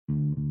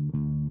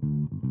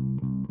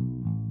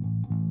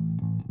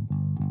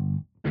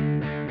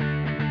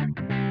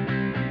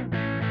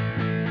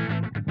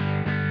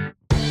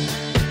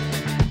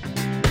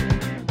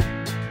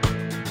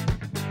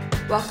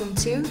Welcome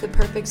to The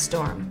Perfect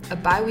Storm, a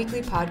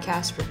bi-weekly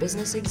podcast for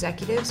business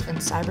executives and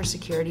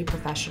cybersecurity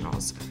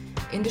professionals.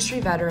 Industry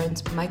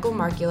veterans Michael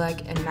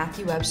Markulek and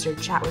Matthew Webster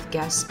chat with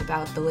guests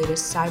about the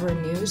latest cyber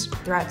news,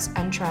 threats,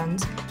 and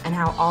trends, and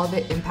how all of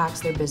it impacts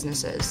their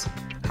businesses.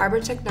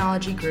 Harbor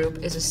Technology Group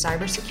is a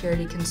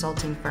cybersecurity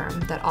consulting firm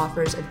that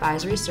offers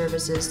advisory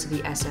services to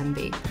the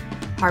SMB.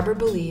 Harbor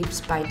believes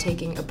by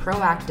taking a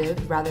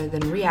proactive rather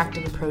than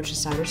reactive approach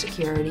to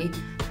cybersecurity,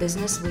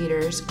 business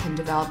leaders can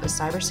develop a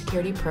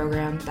cybersecurity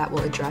program that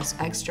will address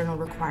external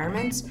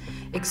requirements,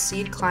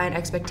 exceed client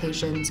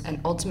expectations,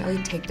 and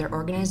ultimately take their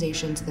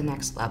organization to the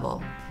next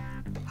level.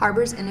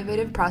 Harbor's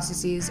innovative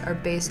processes are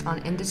based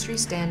on industry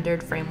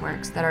standard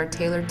frameworks that are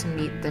tailored to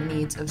meet the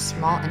needs of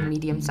small and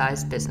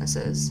medium-sized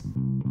businesses.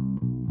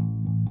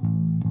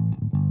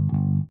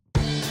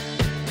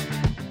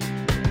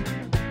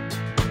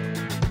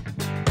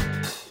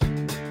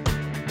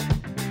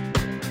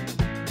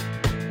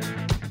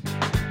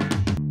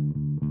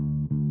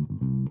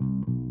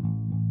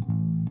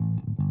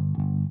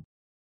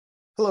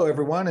 Hello,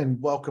 everyone,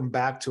 and welcome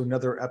back to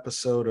another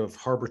episode of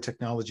Harbor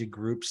Technology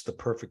Group's The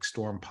Perfect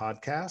Storm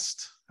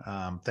podcast.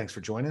 Thanks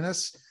for joining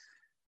us.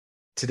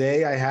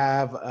 Today, I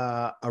have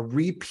a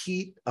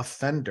repeat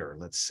offender,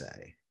 let's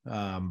say,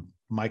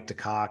 Mike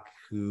DeKock,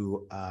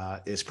 who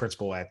is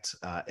principal at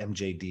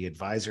MJD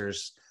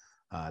Advisors.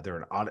 They're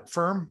an audit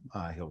firm.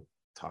 He'll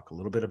talk a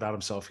little bit about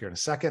himself here in a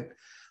second.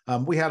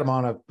 We had him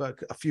on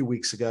a few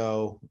weeks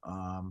ago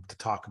to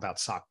talk about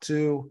SOC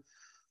 2,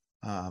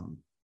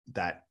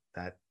 that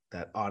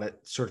audit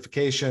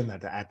certification,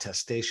 that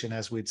attestation,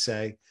 as we'd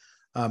say.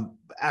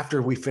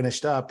 After we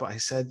finished up, I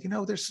said,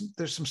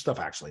 there's some stuff,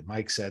 actually.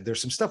 Mike said,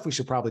 there's some stuff we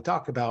should probably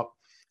talk about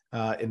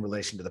in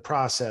relation to the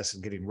process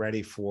and getting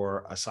ready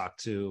for a SOC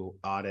 2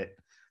 audit.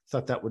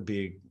 Thought that would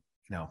be,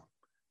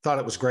 thought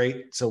it was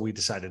great. So we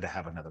decided to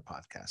have another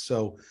podcast.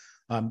 So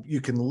you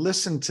can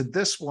listen to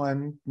this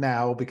one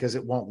now because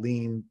it won't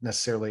lean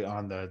necessarily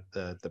on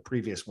the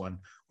previous one,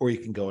 or you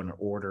can go in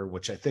order,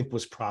 which I think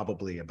was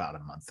probably about a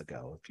month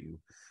ago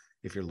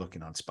if you're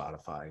looking on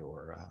Spotify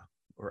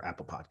or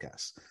Apple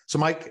Podcasts. So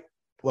Mike,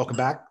 welcome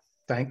back.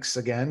 Thanks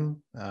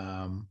again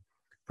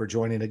for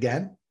joining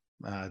again.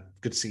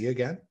 Good to see you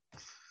again.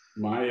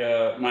 My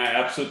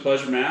absolute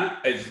pleasure,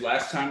 Matt.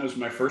 Last time was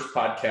my first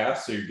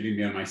podcast, so you're getting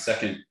me on my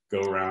second go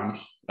around.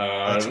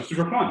 It was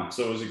super fun,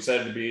 so I was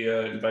excited to be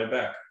invited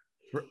back.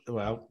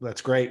 Well,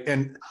 that's great.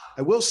 And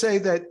I will say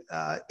that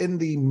in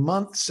the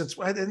month since,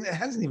 it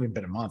hasn't even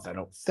been a month, I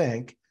don't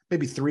think,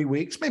 maybe 3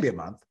 weeks, maybe a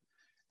month.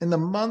 In the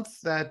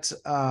month that,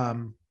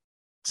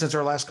 since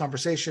our last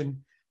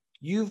conversation,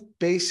 you've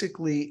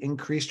basically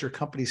increased your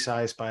company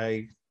size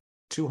by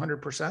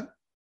 200%.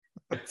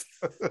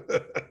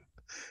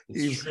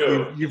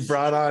 You've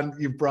brought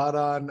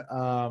on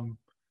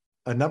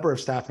a number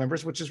of staff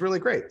members, which is really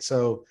great.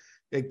 So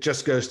it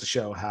just goes to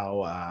show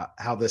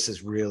how this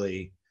has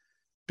really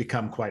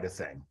become quite a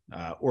thing.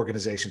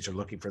 Organizations are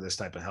looking for this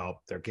type of help.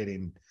 They're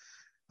getting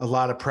a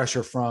lot of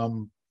pressure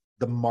from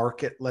the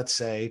market, let's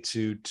say,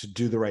 to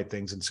do the right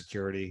things in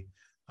security,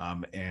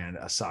 and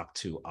a SOC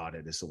 2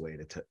 audit is the way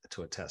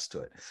to attest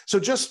to it.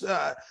 So just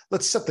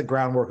let's set the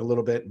groundwork a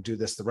little bit and do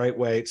this the right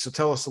way. So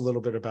tell us a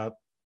little bit about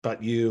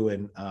you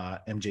and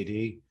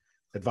MJD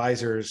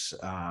Advisors,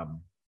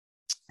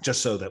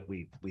 just so that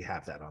we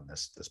have that on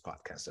this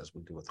podcast, as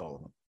we do with all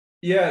of them.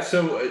 Yeah,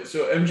 so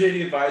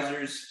MJD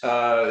Advisors,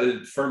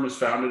 the firm was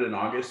founded in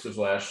August of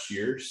last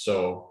year,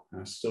 so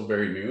still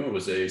very new. It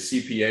was a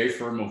CPA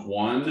firm of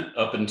one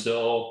up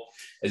until,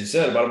 as you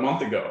said, about a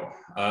month ago.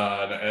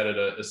 I added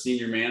a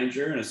senior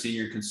manager and a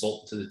senior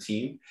consultant to the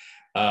team.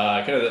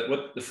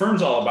 What the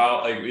firm's all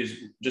about is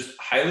just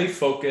highly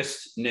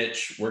focused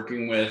niche,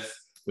 working with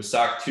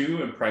SOC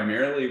 2 and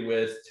primarily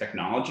with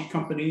technology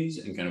companies,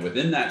 and kind of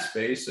within that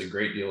space, a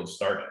great deal of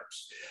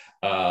startups.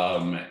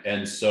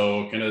 And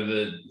so kind of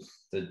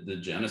the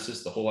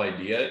genesis, the whole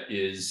idea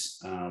is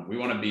we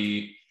want to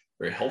be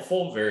very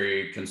helpful,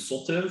 very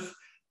consultative,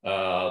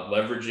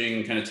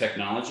 leveraging kind of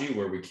technology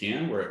where we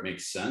can, where it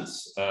makes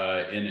sense,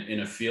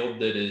 in a field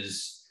that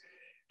is,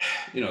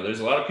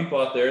 there's a lot of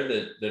people out there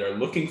that are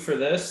looking for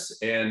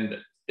this and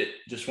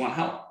just want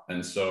help.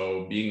 And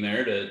so being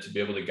there to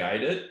be able to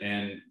guide it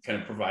and kind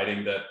of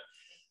providing that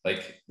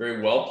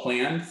very well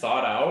planned,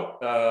 thought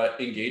out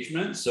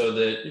engagement, so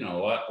that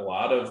a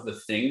lot of the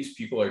things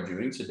people are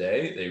doing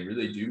today, they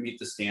really do meet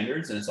the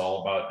standards, and it's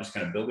all about just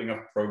kind of building up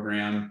a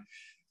program,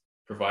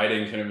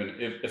 providing kind of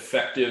an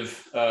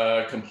effective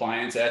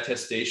compliance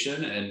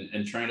attestation,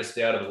 and trying to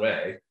stay out of the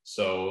way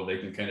so they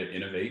can kind of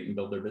innovate and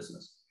build their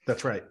business.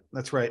 That's right.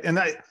 And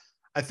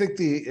I think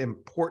the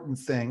important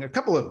thing, a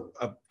couple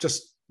of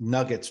just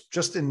nuggets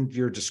just in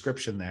your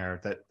description there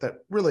that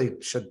really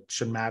should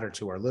matter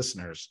to our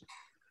listeners.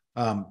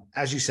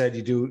 As you said,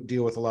 you do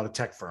deal with a lot of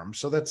tech firms,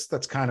 so that's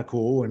kind of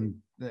cool and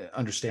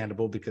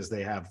understandable because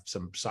they have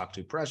some SOC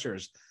 2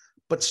 pressures.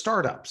 But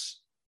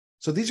startups,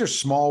 so these are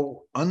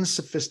small,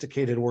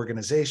 unsophisticated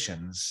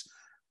organizations.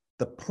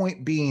 The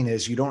point being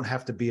is you don't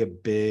have to be a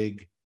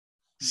big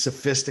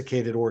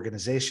sophisticated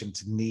organization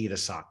to need a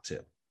SOC 2,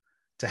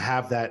 to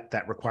have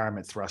that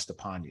requirement thrust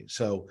upon you.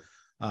 So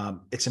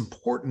it's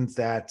important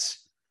that,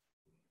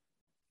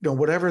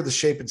 whatever the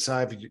shape and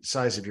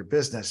size of your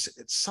business,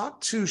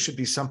 SOC 2 should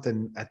be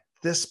something at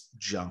this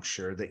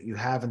juncture that you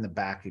have in the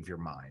back of your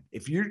mind.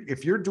 If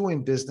you're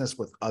doing business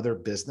with other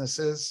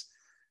businesses,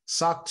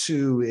 SOC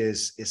 2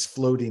 is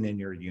floating in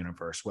your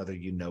universe, whether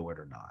you know it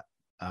or not.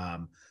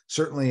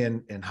 Certainly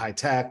in high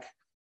tech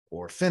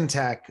or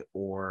fintech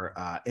or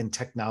in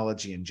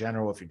technology in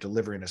general, if you're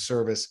delivering a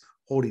service,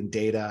 holding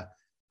data,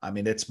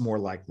 it's more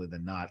likely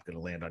than not going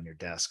to land on your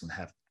desk and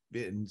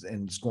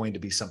it's going to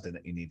be something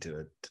that you need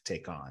to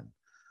take on.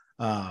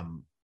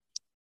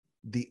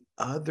 The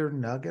other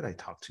nugget, I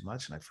talked too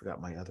much and I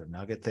forgot my other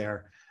nugget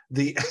there.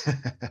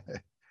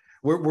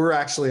 We're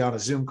actually on a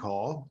Zoom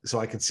call, so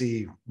I can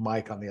see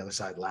Mike on the other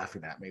side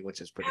laughing at me,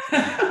 which is pretty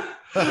funny.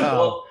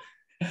 Well,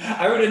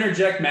 I would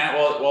interject, Matt,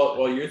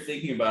 while you're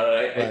thinking about it.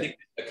 I Right. think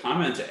a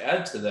comment to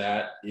add to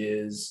that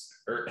is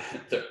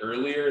the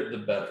earlier, the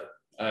better.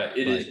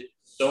 It Right. is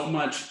so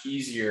much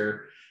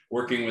easier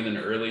working with an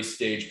early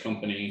stage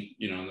company,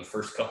 in the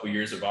first couple of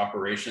years of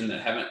operation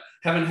that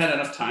haven't had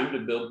enough time to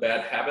build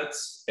bad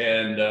habits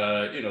and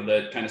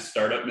that kind of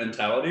startup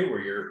mentality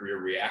where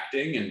you're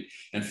reacting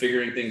and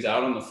figuring things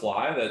out on the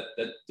fly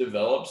that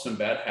develops some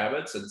bad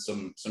habits and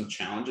some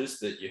challenges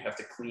that you have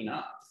to clean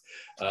up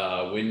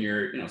when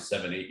you're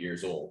 7-8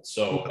 years old.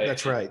 So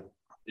that's right.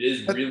 It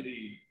is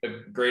really a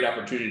great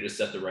opportunity to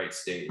set the right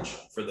stage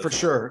for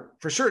sure,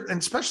 and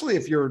especially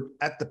if you're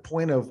at the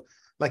point of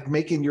like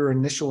making your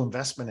initial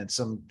investment in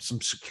some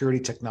security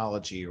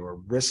technology or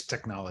risk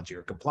technology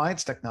or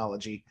compliance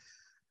technology.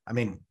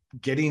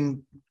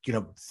 Thinking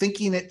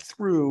it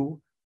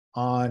through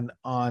on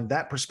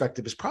that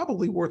perspective is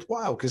probably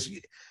worthwhile, because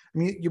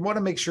you want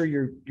to make sure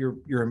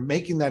you're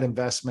making that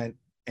investment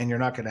and you're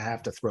not going to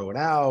have to throw it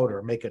out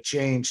or make a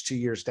change 2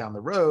 years down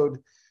the road,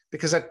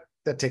 because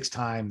that takes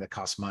time, that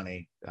costs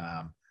money.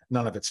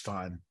 None of it's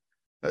fun.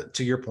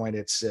 To your point,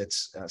 it's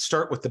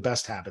start with the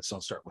best habits,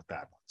 don't start with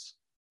bad ones.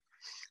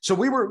 So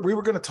we were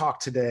going to talk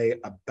today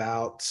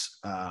about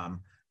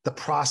the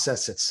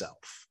process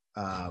itself,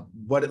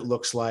 what it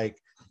looks like,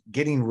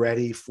 getting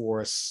ready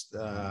for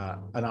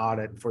an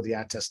audit, for the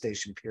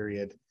attestation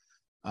period,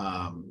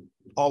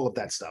 all of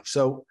that stuff.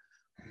 So,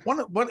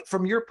 what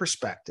from your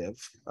perspective,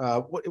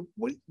 what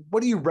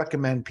do you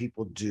recommend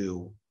people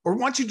do, or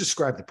why don't you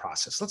describe the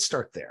process? Let's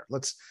start there.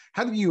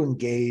 How do you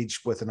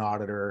engage with an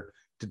auditor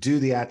to do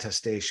the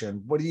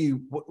attestation? What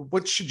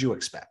should you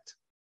expect?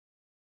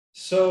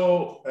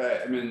 So,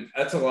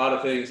 that's a lot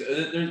of things.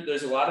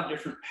 There's a lot of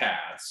different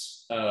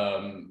paths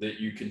that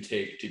you can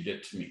take to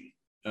get to me,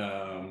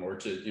 or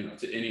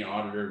to any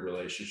auditor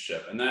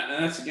relationship. And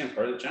that's again,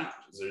 part of the challenge.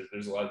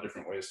 There's a lot of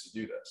different ways to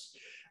do this.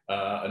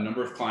 A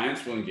number of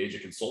clients will engage a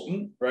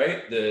consultant,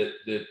 right?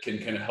 That can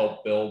kind of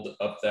help build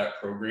up that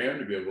program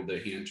to be able to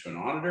hand to an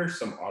auditor.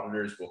 Some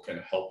auditors will kind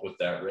of help with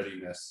that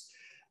readiness.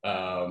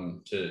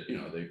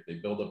 They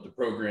build up the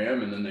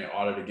program and then they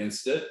audit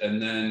against it. And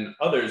then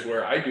others,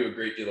 where I do a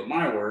great deal of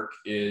my work,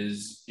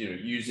 is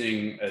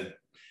using a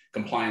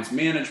compliance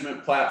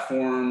management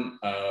platform,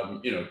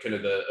 kind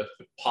of the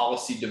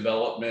policy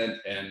development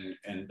and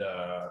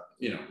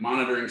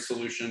monitoring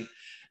solution.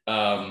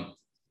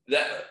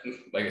 That,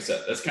 like I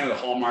said, that's kind of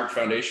the hallmark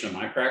foundation of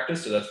my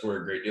practice. So that's where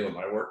a great deal of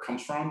my work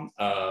comes from,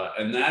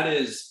 and that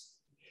is,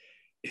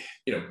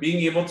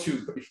 being able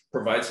to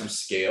provide some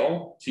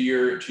scale to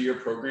your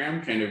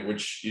program, kind of,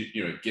 which,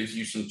 it gives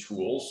you some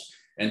tools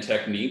and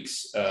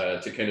techniques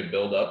to kind of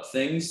build up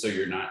things. So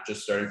you're not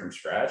just starting from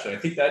scratch. And I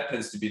think that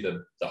tends to be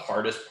the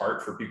hardest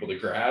part for people to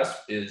grasp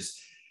is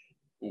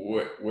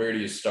where do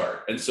you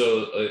start? And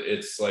so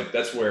it's like,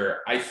 that's where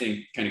I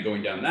think kind of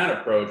going down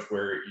that approach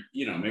where,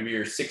 maybe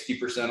you're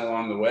 60%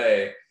 along the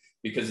way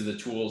because of the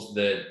tools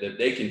that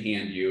they can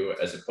hand you,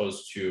 as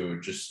opposed to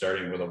just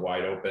starting with a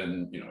wide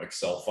open,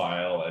 Excel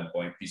file and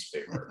blank piece of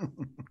paper.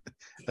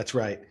 That's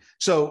right.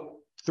 So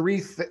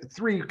three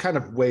kind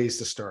of ways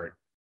to start.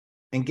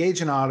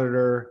 Engage an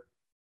auditor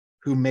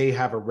who may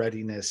have a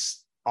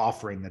readiness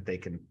offering that they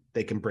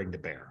can bring to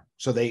bear.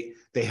 So they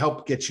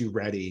help get you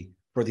ready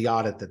for the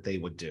audit that they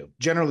would do.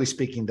 Generally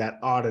speaking, that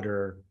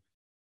auditor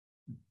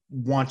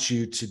wants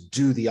you to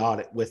do the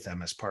audit with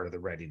them as part of the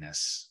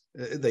readiness.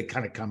 They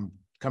kind of come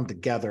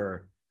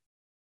together.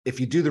 If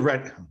you do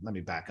let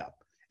me back up.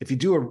 If you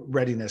do a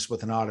readiness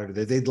with an auditor,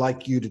 they'd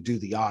like you to do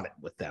the audit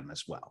with them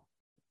as well.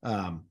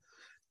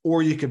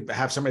 Or you could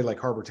have somebody like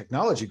Harbor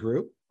Technology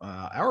Group.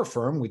 Our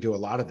firm, we do a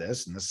lot of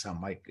this, and this is how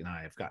Mike and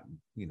I have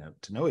gotten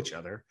to know each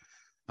other.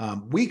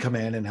 We come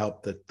in and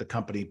help the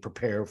company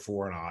prepare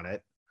for an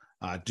audit,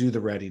 do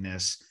the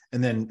readiness,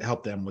 and then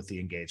help them with the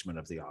engagement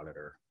of the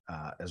auditor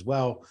as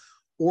well.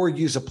 Or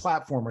use a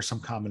platform or some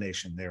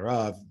combination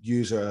thereof.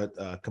 Use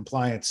a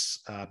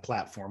compliance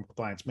platform,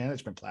 compliance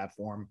management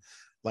platform,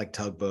 like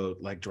Tugboat,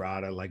 like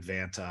Drata, like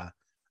Vanta,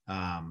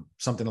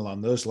 something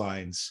along those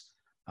lines,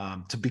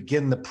 to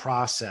begin the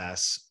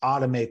process,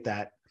 automate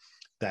that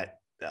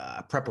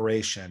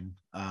preparation,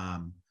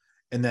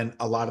 And then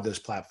a lot of those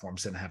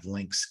platforms then have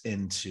links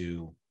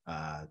into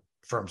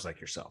firms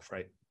like yourself,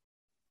 right?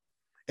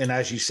 And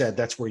as you said,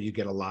 that's where you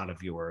get a lot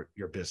of your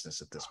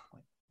business at this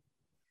point.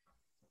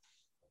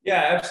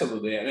 Yeah,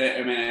 absolutely.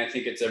 I mean, I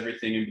think it's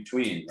everything in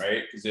between,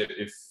 right? Because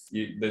if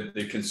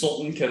the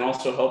consultant can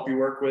also help you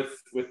work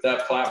with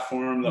that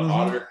platform, the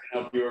auditor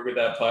can help you work with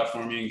that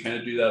platform. You can kind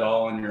of do that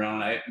all on your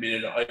own. I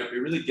mean, it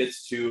really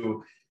gets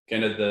to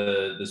kind of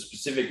the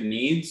specific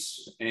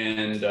needs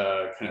and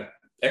kind of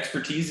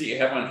expertise that you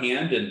have on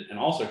hand, and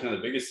also kind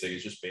of the biggest thing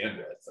is just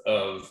bandwidth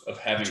of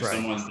having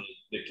someone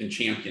that can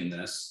champion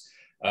this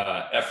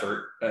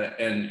effort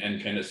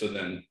and kind of, so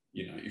then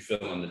you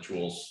fill in the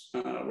tools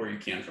where you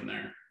can from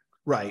there.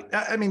 Right.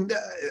 I mean,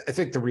 I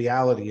think the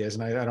reality is,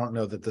 and I don't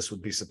know that this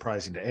would be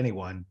surprising to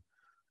anyone,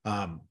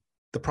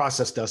 the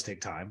process does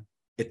take time.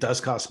 It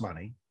does cost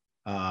money.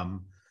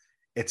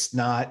 It's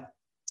not,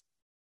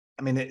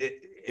 I mean,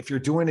 if you're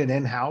doing it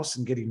in-house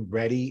and getting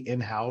ready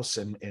in-house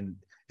and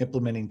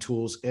implementing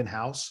tools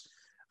in-house,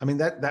 I mean,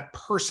 that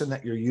person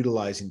that you're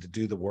utilizing to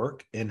do the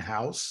work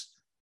in-house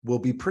will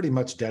be pretty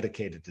much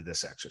dedicated to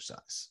this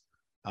exercise,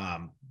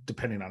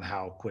 depending on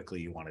how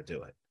quickly you want to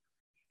do it.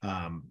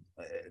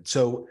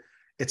 So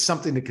it's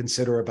something to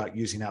consider about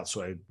using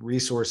outside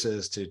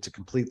resources to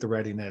complete the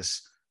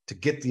readiness, to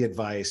get the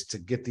advice, to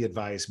get the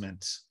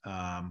advisement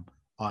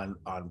on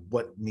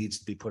what needs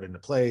to be put into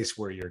place,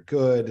 where you're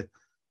good,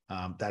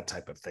 that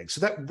type of thing.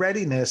 So that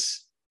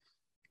readiness,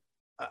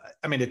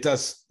 I mean, it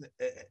does.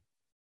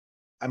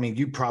 I mean,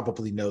 you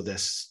probably know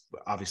this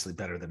obviously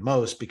better than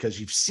most, because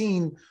you've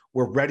seen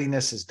where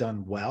readiness is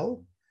done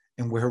well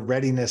and where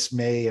readiness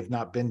may have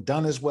not been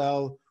done as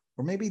well,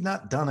 or maybe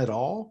not done at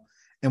all,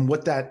 and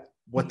what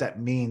that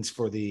means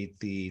for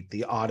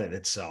the audit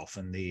itself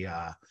and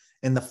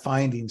the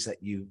findings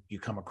that you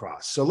come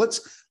across. So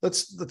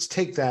let's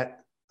take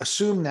that.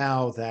 Assume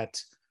now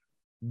that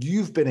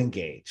you've been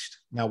engaged.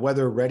 Now,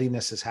 whether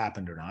readiness has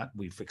happened or not,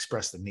 we've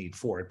expressed the need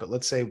for it, but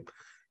let's say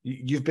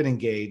you've been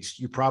engaged.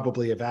 You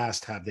probably have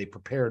asked, have they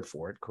prepared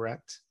for it,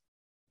 correct?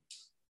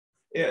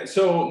 Yeah,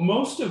 so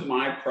most of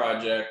my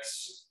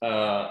projects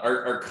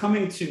are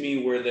coming to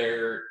me where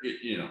they're,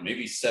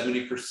 maybe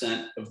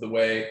 70% of the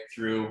way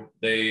through.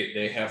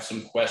 They have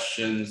some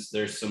questions.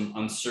 There's some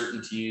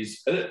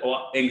uncertainties,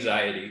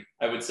 anxiety,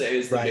 I would say,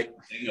 is the big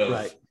thing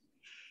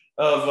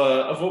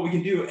of what we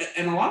can do.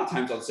 And a lot of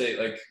times I'll say,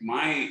 like,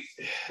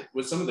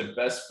 with some of the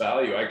best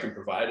value I can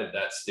provide at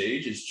that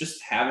stage is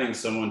just having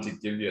someone to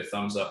give you a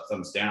thumbs up,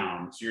 thumbs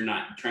down. So you're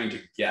not trying to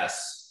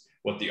guess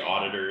what the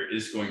auditor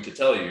is going to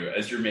tell you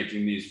as you're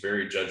making these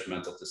very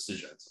judgmental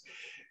decisions.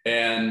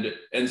 And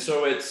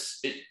so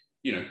it's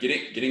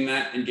getting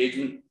that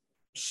engagement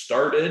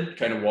started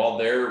kind of while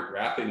they're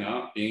wrapping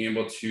up, being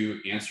able to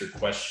answer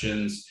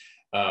questions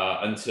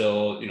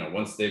until,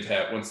 once they've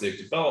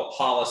developed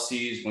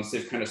policies, once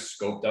they've kind of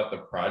scoped out the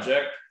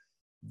project.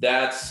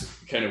 That's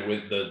kind of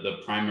with the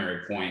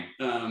primary point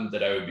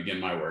that I would begin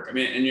my work. I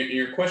mean, and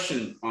your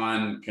question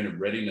on kind of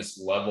readiness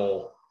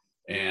level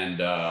and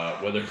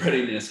whether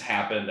readiness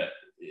happened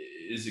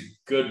is a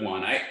good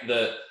one.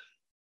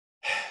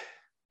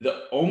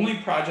 The only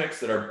projects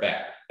that are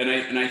bad,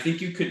 and I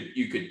think you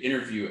could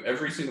interview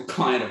every single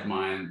client of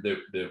mine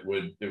that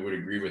would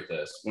agree with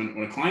this.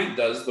 When a client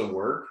does the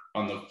work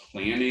on the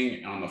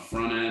planning on the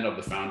front end of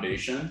the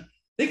foundation,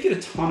 they get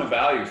a ton of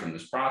value from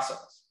this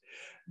process,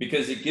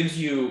 because it gives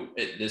you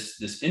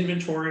this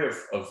inventory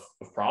of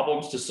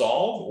problems to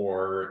solve,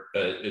 or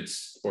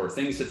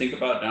things to think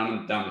about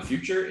down the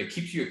future. It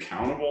keeps you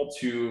accountable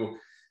to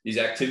these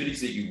activities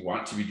that you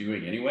want to be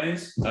doing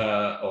anyways,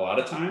 a lot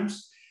of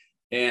times.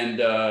 And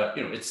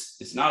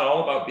it's not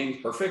all about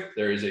being perfect.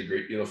 There is a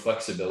great deal of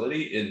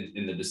flexibility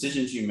in the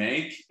decisions you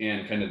make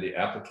and kind of the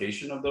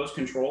application of those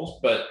controls.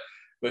 But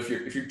if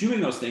you're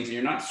doing those things and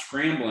you're not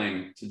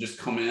scrambling to just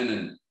come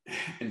in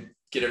and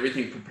get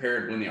everything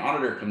prepared when the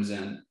auditor comes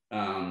in,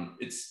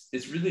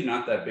 it's really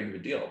not that big of a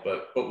deal.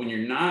 But when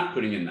you're not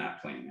putting in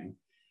that planning,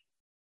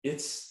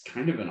 it's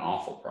kind of an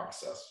awful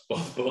process,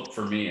 both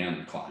for me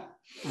and the client.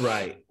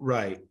 Right.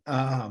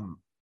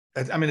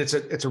 I mean,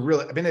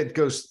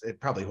 it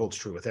probably holds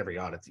true with every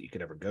audit that you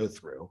could ever go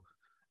through.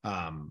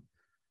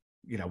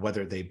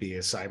 Whether they be a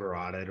cyber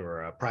audit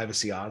or a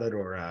privacy audit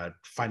or a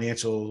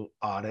financial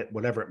audit,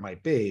 whatever it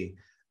might be,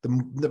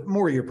 the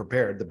more you're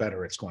prepared, the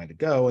better it's going to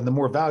go, and the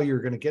more value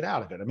you're going to get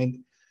out of it. I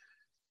mean,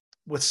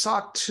 with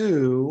SOC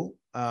 2,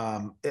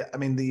 I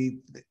mean,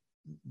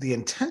 the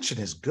intention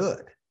is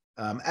good.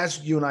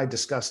 As you and I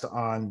discussed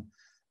on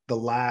the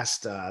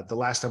last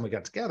time we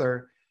got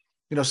together,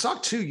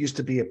 SOC 2 used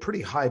to be a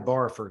pretty high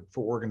bar for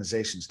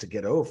organizations to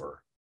get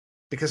over,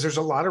 because there's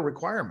a lot of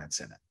requirements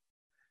in it.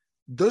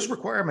 Those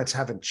requirements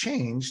haven't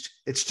changed.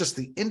 It's just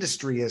the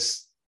industry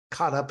is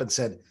caught up and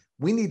said,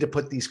 we need to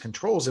put these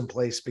controls in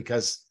place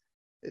because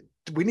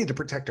we need to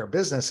protect our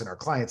business and our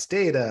clients'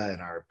 data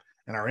and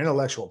our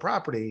intellectual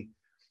property.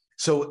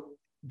 So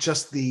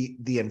just the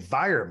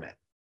environment,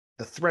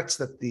 the threats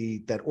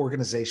that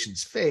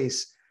organizations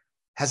face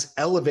has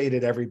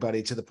elevated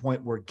everybody to the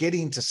point where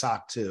getting to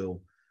SOC 2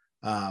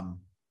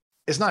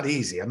 It's not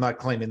easy. I'm not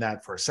claiming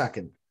that for a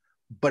second,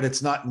 but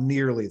it's not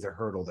nearly the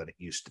hurdle that it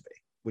used to be.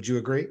 Would you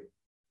agree?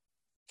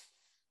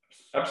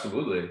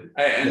 Absolutely.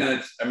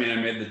 I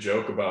made the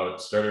joke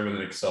about starting with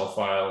an Excel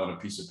file and a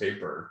piece of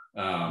paper.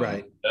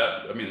 Right.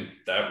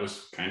 That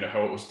was kind of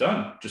how it was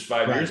done just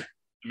 5 years ago.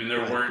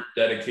 There weren't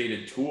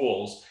dedicated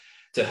tools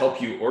to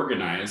help you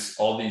organize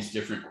all these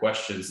different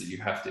questions that you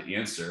have to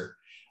answer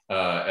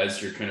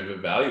as you're kind of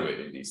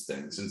evaluating these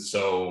things. And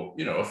so,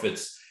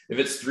 if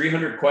it's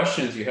 300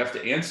 questions you have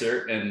to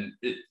answer, and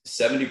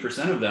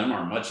 70% of them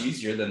are much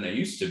easier than they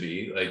used to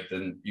be,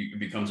 then it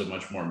becomes a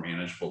much more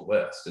manageable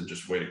list and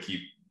just a way to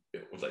keep,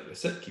 like I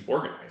said, keep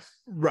organized.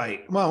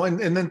 Right. Well,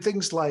 and then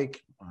things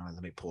like,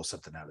 let me pull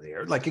something out of the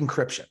air, like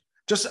encryption.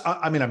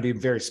 I'm being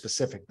very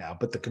specific now,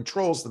 but the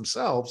controls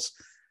themselves,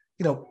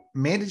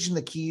 managing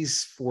the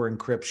keys for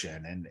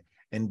encryption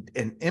and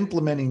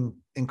implementing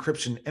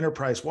encryption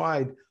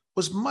enterprise-wide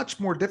was much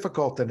more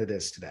difficult than it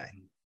is today.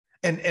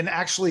 And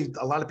actually,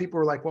 a lot of people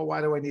were like, well,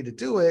 why do I need to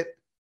do it?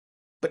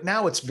 But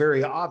now it's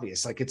very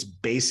obvious, like it's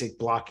basic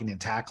blocking and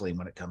tackling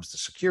when it comes to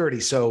security.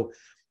 So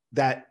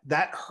that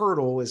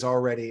hurdle is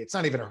already, it's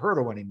not even a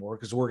hurdle anymore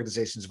because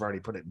organizations have already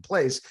put it in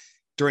place.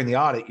 During the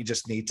audit, you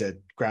just need to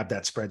grab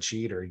that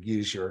spreadsheet or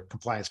use your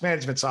compliance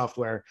management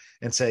software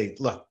and say,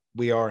 look,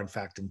 we are in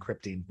fact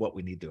encrypting what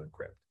we need to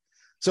encrypt.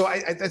 So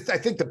I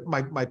think that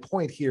my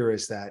point here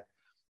is that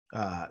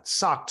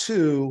SOC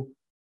 2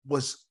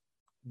 was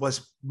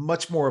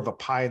much more of a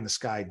pie in the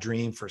sky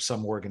dream for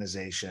some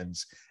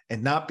organizations,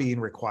 and not being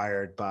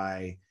required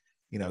by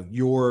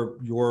your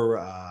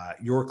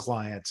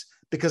clients,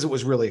 because it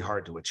was really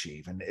hard to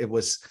achieve. And it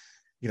was,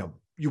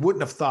 you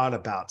wouldn't have thought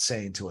about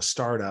saying to a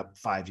startup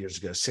 5 years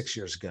ago, 6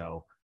 years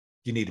ago,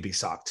 you need to be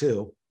SOC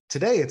 2.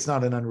 Today, it's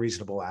not an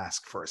unreasonable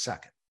ask for a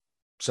second.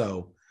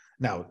 So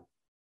now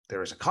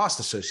there is a cost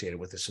associated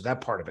with this, so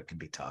that part of it can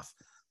be tough.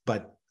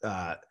 But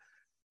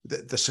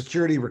the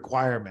security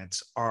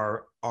requirements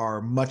are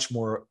much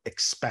more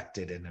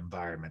expected in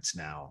environments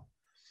now.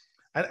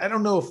 I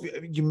don't know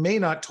if you may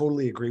not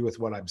totally agree with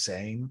what I'm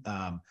saying.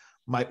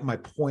 My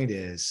point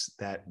is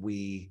that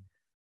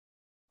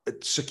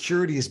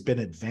security has been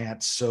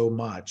advanced so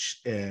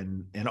much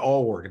in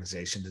all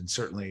organizations, and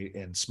certainly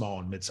in small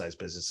and mid-sized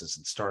businesses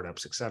and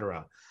startups, et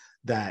cetera,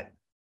 that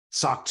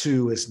SOC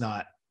 2 is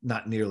not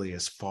nearly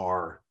as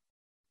far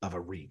of a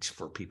reach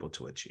for people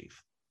to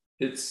achieve.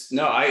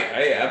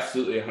 I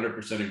absolutely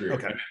 100% agree.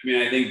 Okay.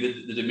 I think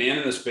the demand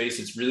in the space,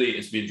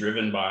 it's being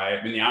driven by,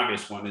 the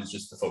obvious one is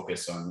just the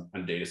focus on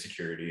data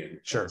security and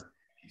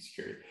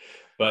security,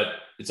 but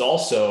it's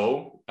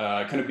also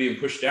kind of being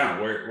pushed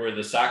down where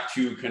the SOC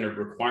 2 kind of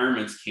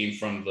requirements came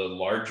from the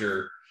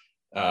larger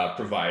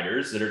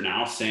providers that are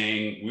now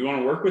saying, we want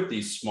to work with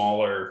these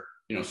smaller,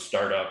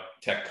 startup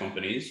tech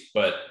companies,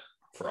 but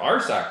for our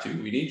SOC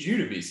 2, we need you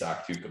to be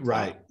SOC 2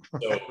 compliant.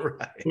 Right. So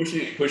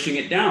pushing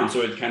it down so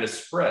it kind of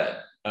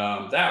spread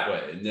that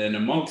way. And then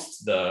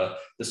amongst the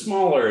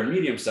smaller and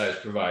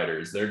medium-sized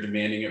providers, they're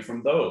demanding it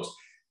from those.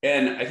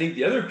 And I think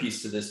the other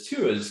piece to this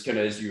too is kind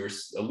of, as you were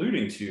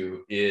alluding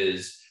to,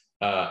 is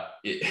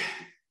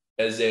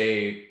as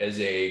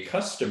a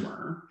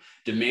customer,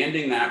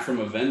 demanding that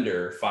from a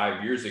vendor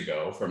 5 years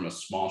ago from a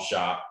small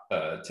shop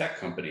tech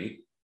company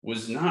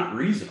was not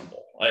reasonable.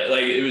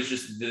 It was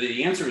just,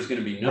 the answer was going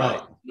to be no.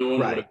 Right. No one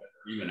would have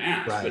even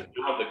asked. Right. But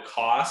now the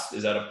cost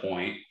is at a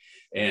point,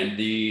 and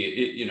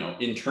the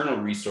internal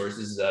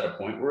resources is at a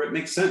point where it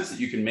makes sense that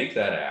you can make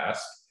that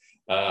ask.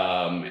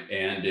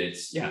 And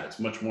it's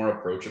much more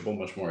approachable,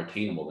 much more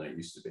attainable than it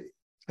used to be.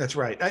 That's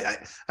right.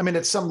 I mean,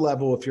 at some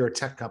level, if you're a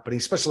tech company,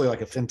 especially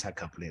like a fintech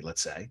company,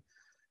 let's say,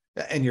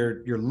 and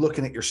you're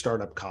looking at your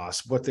startup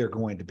costs, what they're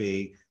going to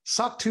be,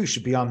 SOC 2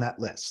 should be on that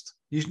list.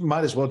 You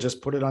might as well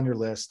just put it on your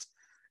list,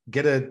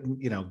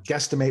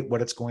 guesstimate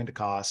what it's going to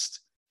cost,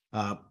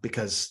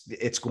 because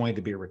it's going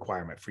to be a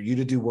requirement for you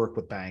to do work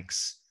with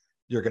banks.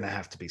 You're going to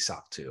have to be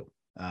SOC 2,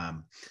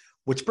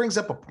 which brings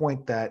up a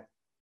point that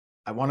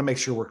I want to make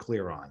sure we're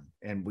clear on.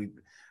 And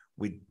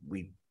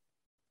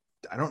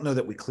I don't know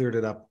that we cleared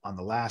it up on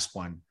the last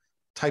one,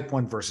 type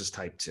 1 versus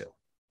type 2,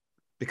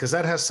 because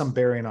that has some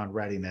bearing on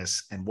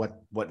readiness and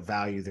what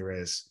value there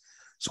is.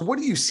 So what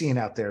are you seeing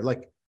out there?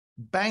 Like,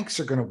 banks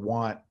are going to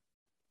want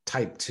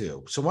type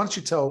 2. So why don't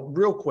you tell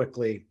real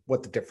quickly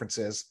what the difference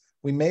is?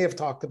 We may have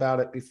talked about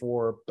it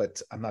before,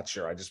 but I'm not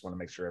sure. I just want to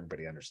make sure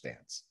everybody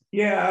understands.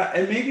 Yeah,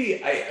 and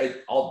maybe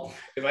I'll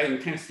if I can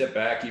kind of step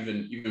back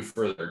even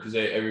further, because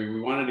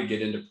we wanted to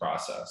get into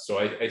process. So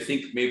I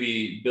think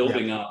maybe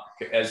building up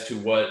as to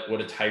what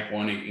a type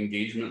 1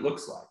 engagement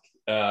looks like.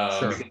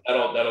 Because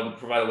that'll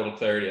provide a little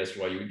clarity as to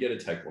why you would get a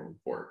type 1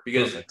 report.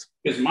 Because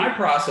my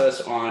process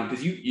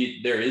because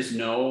you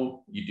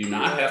do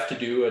not have to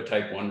do a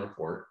type 1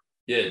 report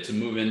to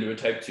move into a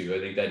type 2. I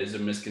think that is a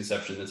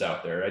misconception that's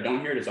out there. I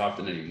don't hear it as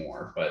often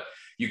anymore, but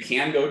you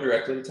can go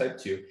directly to type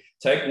 2.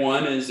 Type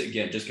 1 is,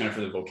 again, just kind of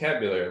for the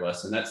vocabulary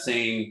lesson, that's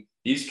saying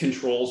these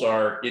controls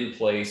are in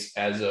place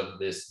as of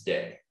this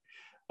day.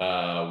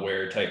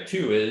 where type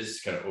 2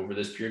 is kind of over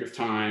this period of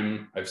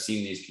time, I've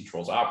seen these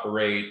controls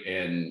operate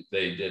and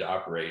they did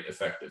operate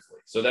effectively.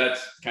 So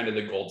that's kind of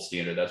the gold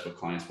standard. That's what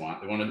clients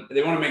want. They want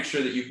to make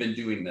sure that you've been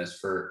doing this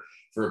for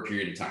a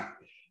period of time.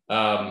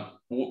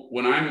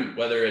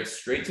 Whether it's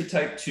straight to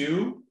type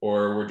 2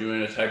 or we're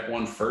doing a type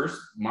 1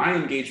 first, my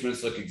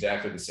engagements look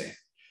exactly the same.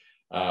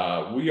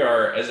 We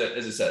are, as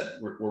I said,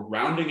 we're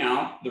rounding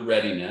out the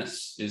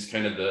readiness is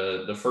kind of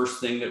the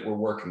first thing that we're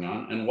working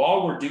on. And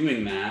while we're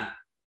doing that,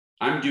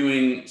 I'm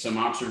doing some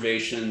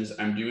observations,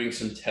 I'm doing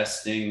some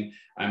testing,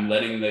 I'm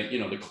letting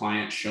the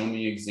client show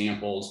me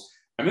examples.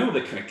 I'm able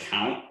to kind of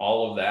count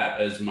all of that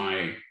as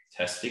my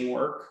testing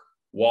work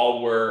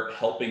while we're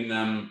helping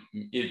them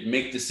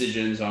make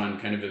decisions on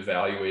kind of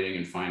evaluating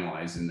and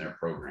finalizing their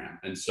program.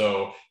 And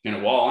so,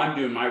 while I'm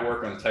doing my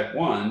work on the type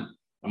 1,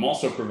 I'm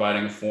also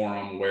providing a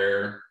forum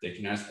where they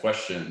can ask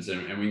questions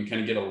and we can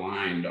kind of get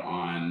aligned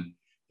on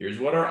here's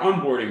what our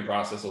onboarding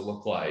process will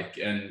look like,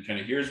 and kind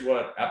of here's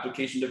what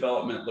application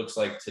development looks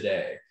like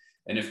today.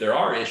 And if there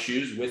are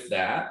issues with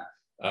that,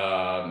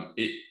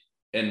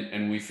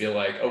 and we feel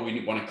like, oh,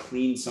 we want to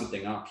clean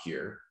something up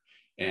here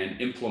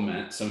and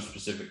implement some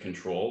specific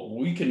control,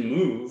 we can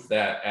move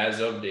that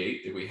as of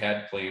date that we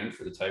had planned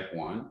for the type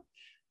 1,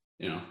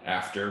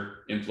 after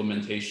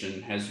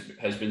implementation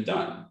has been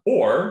done.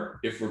 Or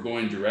if we're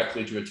going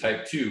directly to a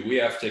type 2, we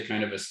have to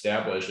kind of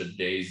establish a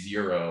day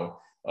 0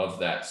 of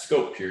that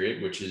scope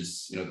period, which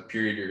is the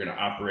period you're going to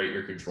operate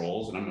your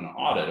controls and I'm going to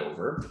audit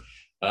over,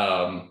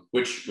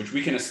 which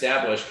we can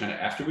establish kind of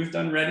after we've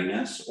done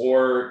readiness,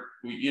 or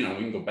we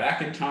can go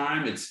back in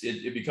time.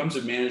 It becomes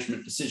a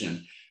management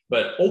decision.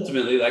 But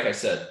ultimately, like I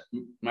said,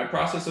 my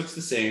process looks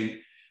the same.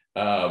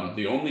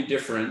 The only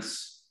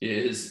difference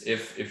is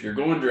if you're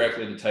going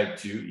directly to type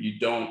 2, you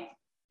don't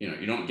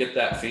get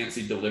that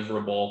fancy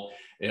deliverable.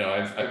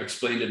 I've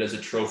explained it as a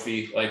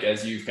trophy, like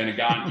as you've kind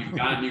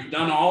of you've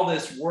done all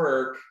this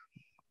work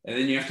and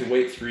then you have to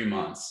wait 3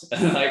 months.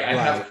 Like I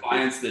have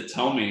clients that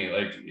tell me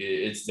like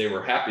they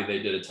were happy they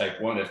did a type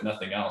 1, if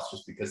nothing else,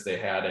 just because they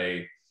had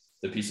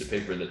the piece of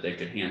paper that they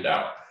could hand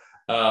out.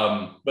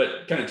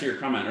 But kind of to your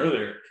comment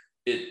earlier,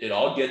 it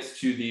all gets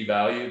to the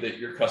value that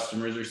your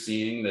customers are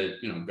seeing, that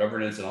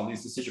governance and all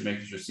these decision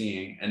makers are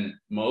seeing, and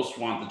most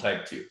want the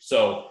type 2.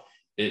 So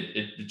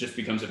it just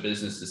becomes a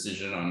business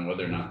decision on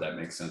whether or not that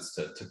makes sense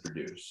to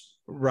produce.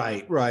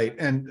 Right.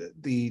 And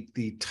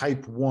the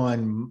type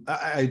 1,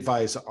 I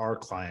advise our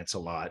clients a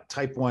lot.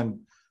 Type 1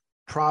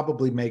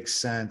 probably makes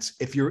sense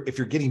if you're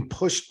getting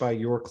pushed by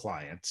your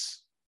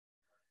clients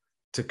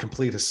to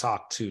complete a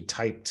SOC 2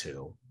 type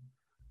 2.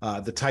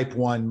 The type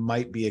 1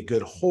 might be a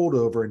good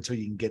holdover until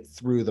you can get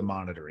through the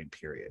monitoring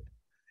period.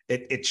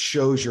 It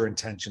shows your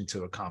intention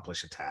to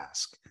accomplish a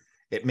task.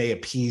 It may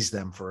appease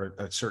them for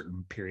a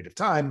certain period of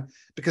time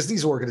because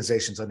these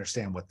organizations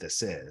understand what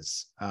this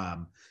is.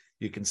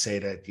 You can say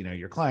that,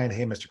 your client,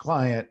 hey, Mr.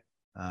 Client,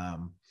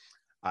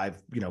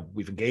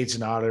 we've engaged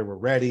an auditor, we're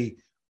ready.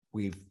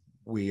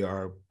 We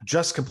are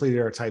just completed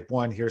our type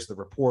 1. Here's the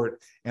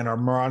report, and our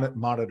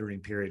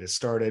monitoring period has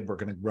started. We're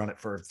going to run it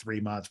for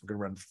 3 months. We're going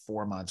to run for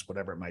 4 months,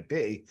 whatever it might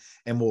be.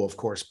 And we'll of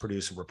course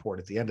produce a report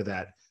at the end of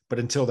that. But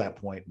until that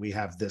point, we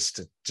have this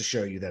to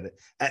show you that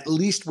at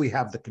least we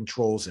have the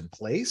controls in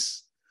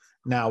place.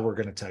 Now we're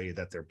going to tell you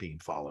that they're being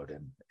followed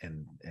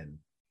and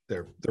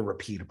they're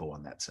repeatable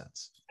in that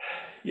sense.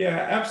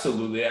 Yeah,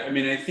 absolutely. I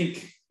mean, I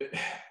think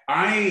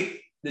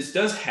this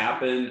does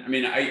happen. I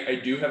mean, I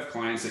do have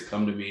clients that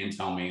come to me and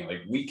tell me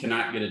like, we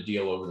cannot get a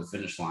deal over the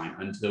finish line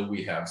until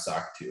we have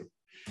SOC 2.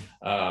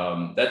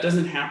 That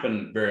doesn't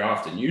happen very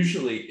often.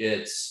 Usually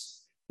it's,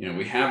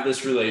 we have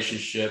this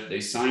relationship, they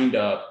signed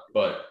up,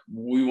 but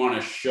we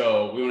want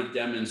to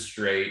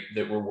demonstrate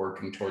that we're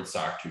working towards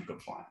SOC 2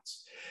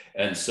 compliance.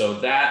 And so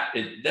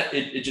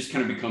it just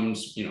kind of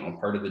becomes, a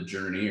part of the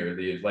journey, or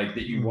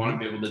that you want to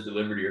be able to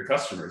deliver to your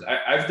customers.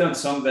 I've done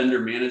some vendor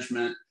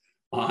management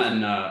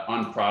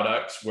on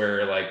products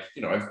where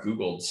I've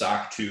Googled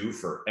SOC 2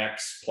 for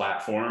X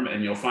platform,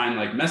 and you'll find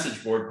like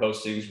message board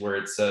postings where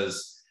it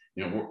says,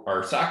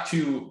 our SOC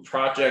 2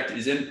 project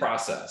is in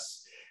process.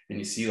 And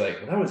you see well,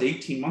 that was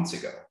 18 months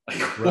ago.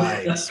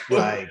 Right.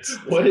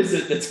 What is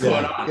it that's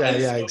going on?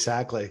 Yeah,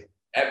 exactly.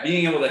 At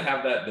being able to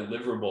have that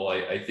deliverable,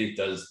 I think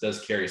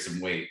does carry some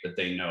weight, that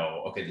they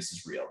know, okay, this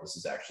is real. This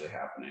is actually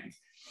happening.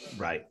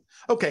 Right.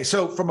 Okay.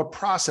 So from a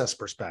process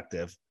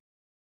perspective,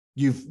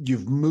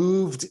 you've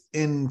moved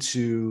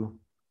into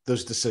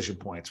those decision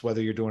points,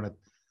 whether you're doing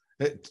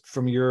it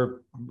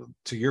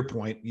to your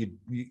point,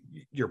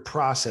 your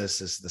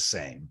process is the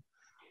same,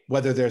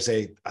 whether there's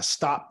a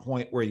stop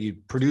point where you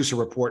produce a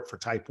report for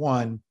type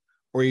 1,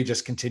 or you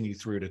just continue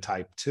through to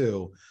type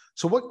 2.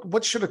 So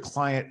what should a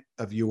client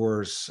of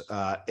yours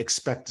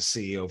expect to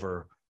see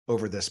over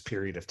this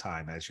period of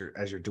time as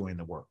you're doing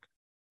the work?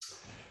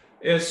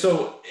 Yeah.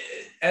 So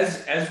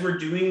as we're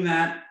doing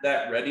that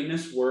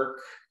readiness work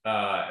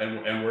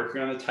and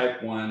working on the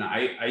type 1,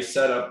 I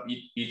set up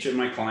each of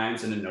my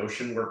clients in a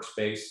Notion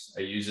workspace.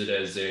 I use it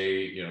as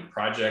a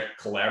project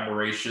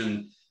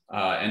collaboration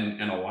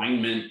and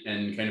alignment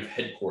and kind of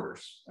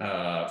headquarters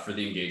for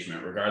the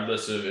engagement,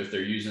 regardless of if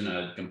they're using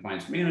a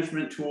compliance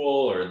management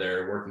tool or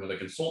they're working with a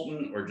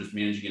consultant or just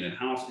managing it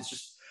in-house. It's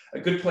just a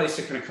good place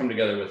to kind of come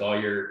together with all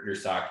your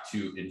SOC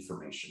 2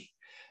 information.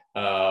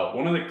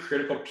 One of the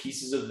critical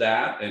pieces of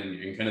that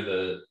and kind of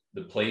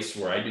the place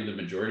where I do the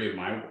majority of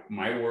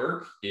my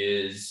work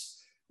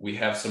is we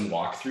have some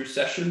walkthrough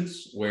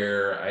sessions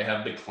where I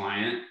have the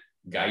client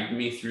guide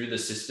me through the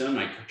system.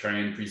 I try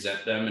and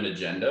present them an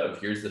agenda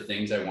of here's the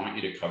things I want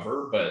you to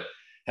cover, but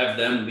have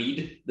them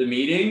lead the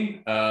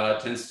meeting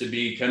tends to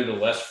be kind of the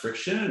less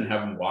friction, and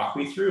have them walk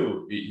me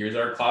through. Here's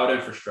our cloud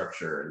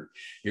infrastructure, and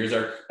here's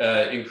our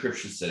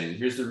encryption settings.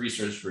 Here's the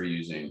resource we're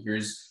using.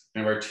 Here's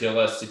kind of our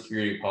TLS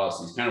security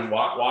policies, kind of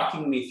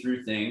walking me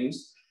through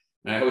things.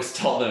 And I always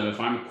tell them, if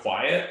I'm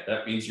quiet,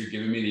 that means you're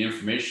giving me the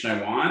information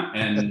I want,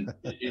 and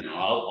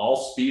I'll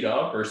speed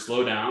up or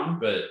slow down.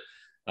 But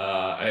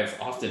I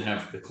often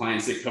have the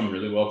clients that come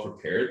really well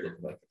prepared. They're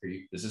like,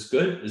 "Is this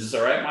good? Is this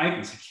all right, Mike?"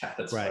 And it's like, "Yeah,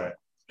 that's right. All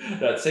right.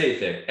 That's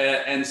anything."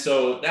 And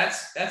so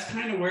that's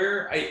kind of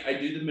where I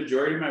do the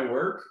majority of my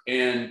work,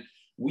 and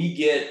we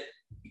get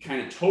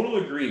kind of total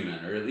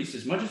agreement, or at least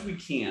as much as we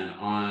can,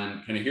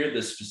 on kind of here are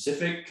the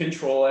specific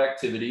control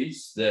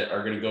activities that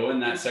are going to go in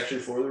that section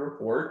for the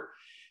report.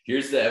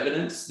 Here's the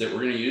evidence that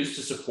we're going to use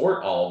to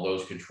support all of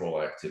those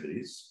control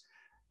activities.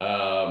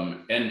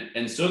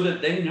 And so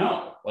that they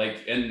know,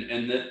 like,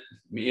 and that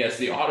me as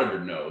the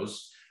auditor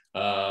knows,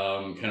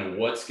 kind of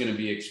what's going to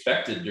be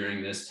expected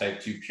during this type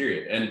 2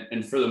 period.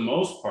 And for the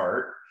most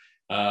part,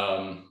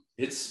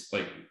 it's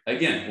like,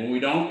 again, when we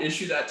don't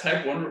issue that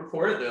type 1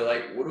 report, they're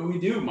like, "What do we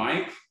do,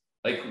 Mike?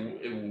 Like,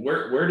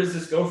 where does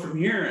this go from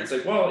here?" And it's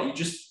like, well,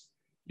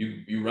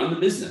 you run the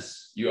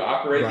business, you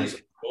operate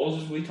these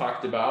controls as we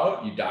talked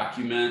about, you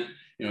document,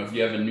 if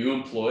you have a new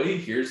employee,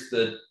 here's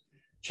the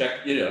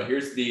check,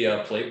 here's the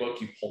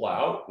playbook you pull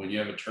out. When you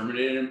have a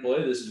terminated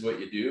employee, this is what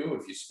you do.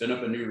 If you spin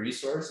up a new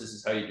resource, this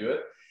is how you do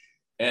it.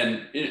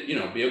 And,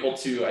 be able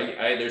to,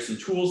 there's some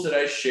tools that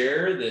I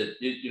share that,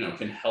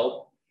 can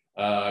help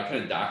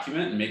kind of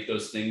document and make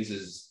those things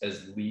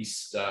as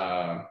least,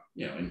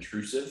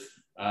 intrusive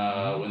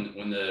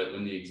when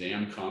the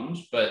exam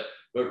comes. But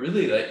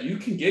really, that you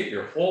can get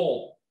your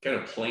whole kind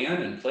of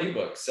plan and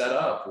playbook set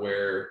up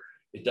where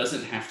it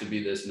doesn't have to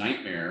be this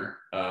nightmare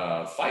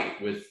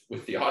fight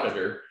with the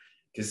auditor,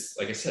 because,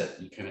 like I said,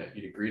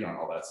 you'd agreed on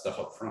all that stuff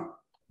up front.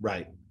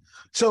 Right.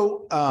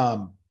 So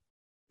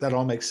that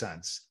all makes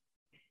sense.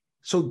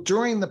 So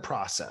during the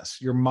process,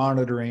 you're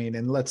monitoring,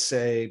 and let's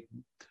say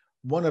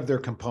one of their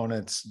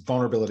components,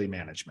 vulnerability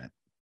management,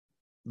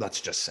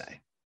 let's just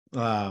say,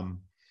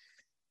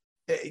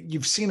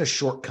 you've seen a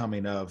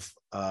shortcoming of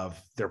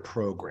their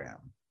program.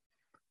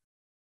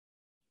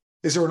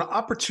 Is there an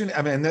opportunity?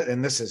 I mean,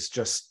 and this is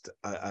just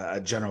a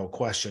general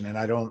question, and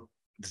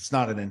it's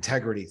not an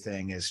integrity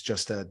thing. It's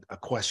just a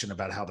question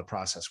about how the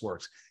process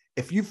works.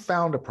 If you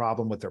found a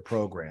problem with their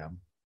program,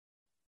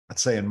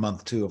 let's say in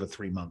month 2 of a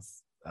 3-month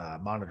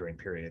monitoring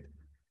period,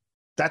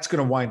 that's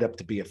going to wind up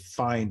to be a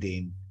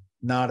finding,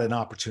 not an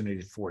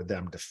opportunity for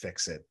them to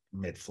fix it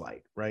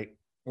mid-flight, right?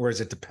 Or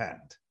does it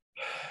depend?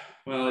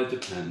 Well, it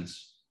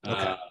depends.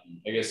 Okay.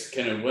 I guess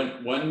kind of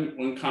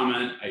one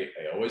comment I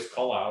always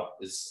call out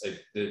is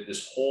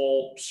this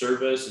whole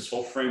service, this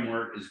whole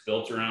framework is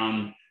built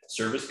around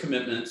service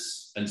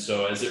commitments. And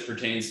so as it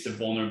pertains to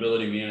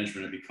vulnerability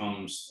management, it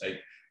becomes like,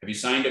 have you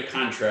signed a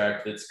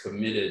contract that's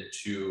committed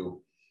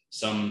to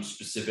some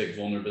specific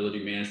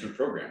vulnerability management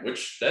program,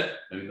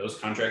 those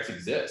contracts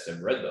exist.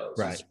 I've read those.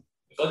 Right. So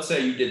let's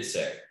say you did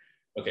say,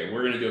 okay,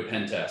 we're going to do a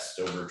pen test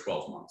over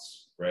 12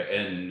 months. Right.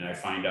 And I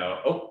find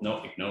out, oh,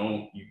 no,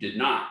 you did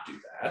not do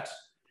that.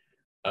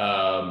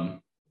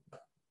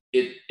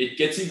 It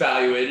gets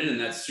evaluated, and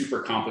that's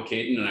super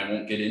complicated, and I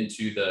won't get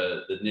into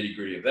the nitty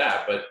gritty of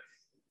that.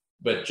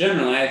 But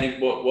generally, I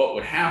think what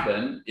would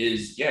happen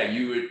is,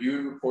 you would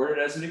report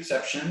it as an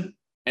exception.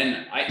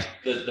 And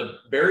the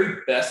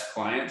very best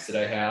clients that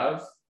I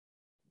have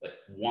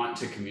want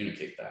to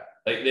communicate that.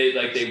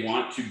 They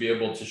want to be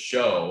able to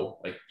show,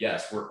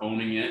 yes, we're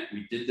owning it.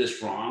 We did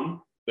this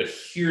wrong, but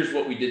here's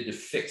what we did to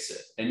fix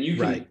it. And you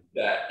can do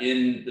that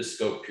in the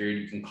scope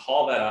period. You can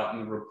call that out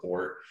in the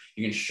report.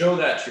 You can show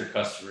that to your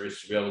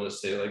customers to be able to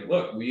say,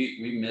 look,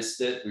 we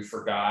missed it, we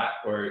forgot,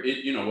 or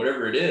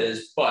whatever it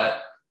is,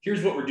 but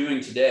here's what we're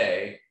doing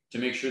today to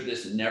make sure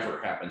this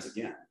never happens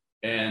again.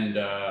 And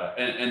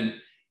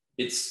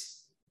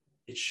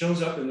it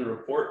shows up in the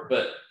report,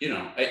 but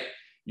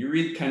you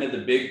read kind of the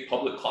big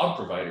public cloud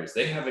providers,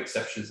 they have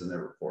exceptions in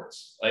their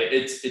reports.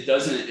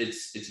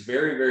 It's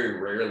very, very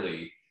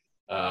rarely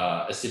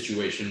a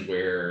situation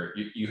where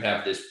you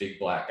have this big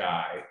black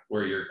eye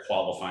where you're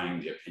qualifying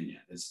the opinion.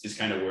 It's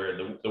kind of where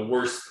the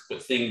worst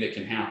thing that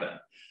can happen,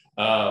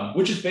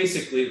 which is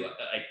basically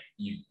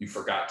you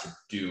forgot to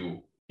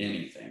do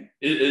anything.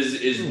 It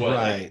is what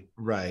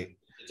right.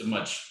 It's a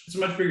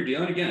much bigger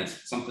deal, and again,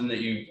 it's something that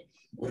you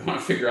want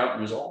to figure out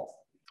and resolve.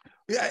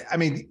 Yeah, I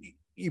mean,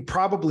 you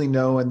probably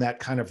know in that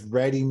kind of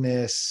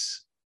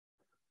readiness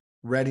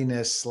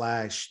readiness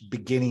 /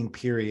 beginning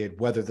period,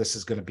 whether this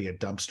is going to be a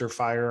dumpster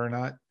fire or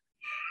not.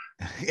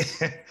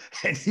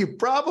 And you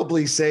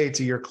probably say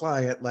to your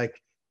client, like,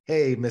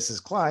 hey,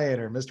 Mrs. Client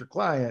or Mr.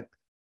 Client,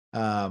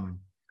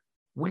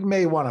 we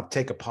may want to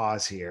take a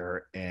pause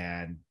here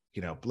and,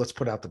 let's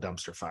put out the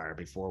dumpster fire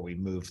before we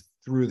move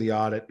through the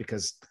audit,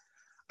 because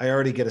I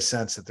already get a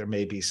sense that there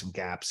may be some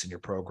gaps in your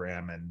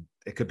program and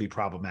it could be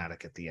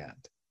problematic at the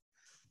end.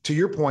 To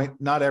your point,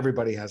 not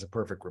everybody has a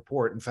perfect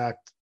report. In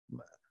fact,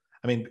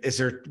 I mean,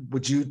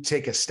 would you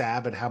take a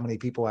stab at how many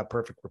people have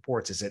perfect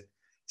reports? Is it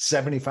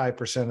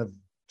 75% of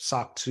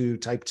SOC 2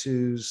 type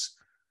 2s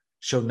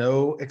show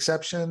no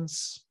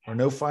exceptions or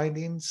no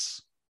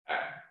findings?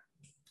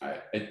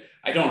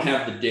 I don't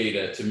have the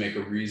data to make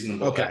a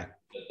reasonable okay.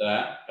 At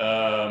that.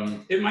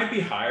 It might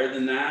be higher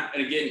than that.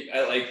 And again,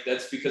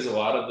 that's because a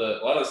lot of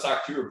the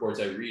SOC 2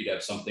 reports I read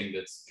have something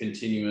that's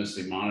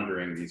continuously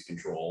monitoring these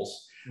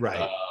controls,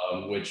 right?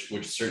 Which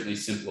certainly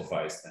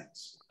simplifies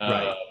things.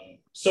 Right.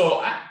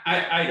 So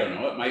I don't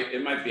know.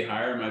 It might be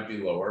higher, it might be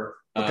lower.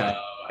 Okay.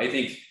 I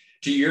think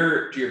to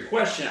your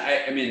question,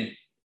 I mean,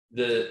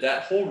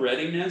 that whole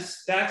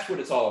readiness, that's what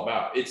it's all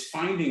about. It's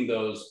finding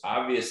those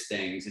obvious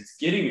things. It's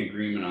getting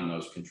agreement on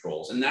those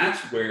controls. And that's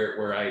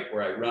where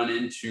I run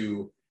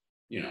into,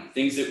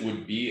 things that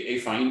would be a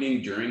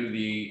finding during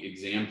the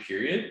exam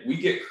period. We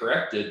get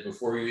corrected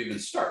before you even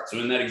start. So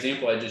in that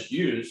example I just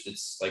used,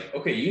 it's like,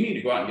 okay, you need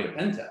to go out and get a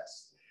pen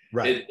test.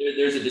 Right.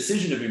 There's a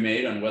decision to be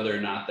made on whether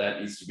or not that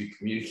needs to be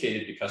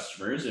communicated to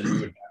customers. And we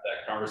would have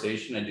that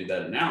conversation and do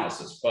that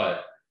analysis.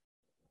 But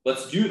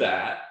let's do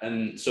that,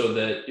 and so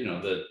that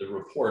the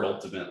report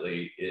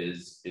ultimately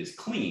is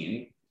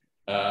clean,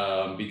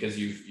 because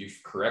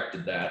you've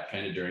corrected that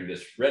kind of during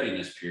this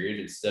readiness period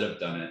instead of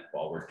done it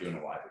while we're doing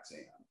a live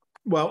exam.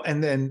 Well,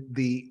 and then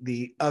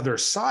the other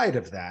side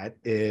of that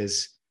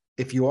is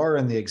if you are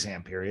in the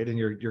exam period and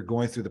you're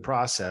going through the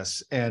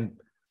process, and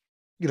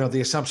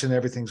the assumption that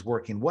everything's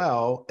working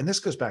well, and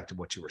this goes back to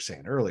what you were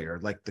saying earlier,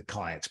 like the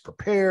client's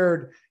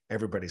prepared,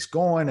 everybody's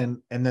going,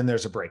 and then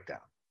there's a breakdown.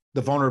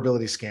 The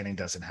vulnerability scanning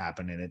doesn't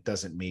happen and it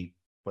doesn't meet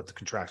what the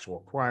contractual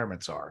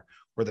requirements are,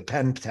 or the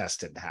pen test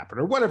didn't happen,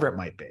 or whatever it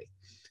might be.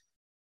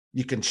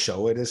 You can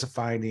show it as a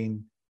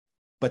finding,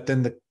 but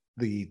then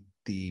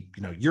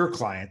your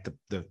client,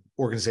 the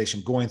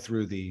organization going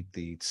through the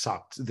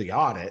SOC, the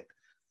audit,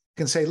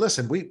 can say,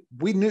 listen, we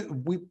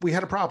knew we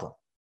had a problem.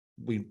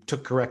 We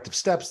took corrective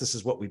steps. This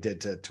is what we did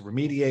to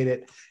remediate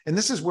it. And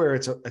this is where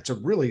it's a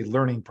really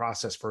learning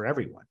process for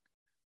everyone.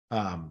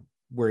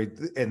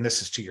 And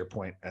this is to your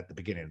point at the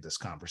beginning of this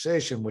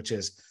conversation, which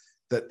is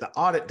that the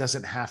audit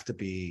doesn't have to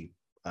be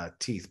a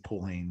teeth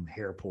pulling,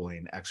 hair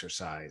pulling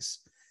exercise.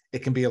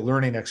 It can be a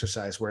learning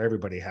exercise where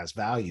everybody has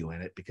value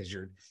in it, because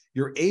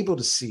you're able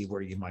to see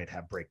where you might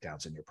have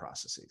breakdowns in your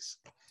processes.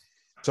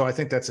 So I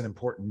think that's an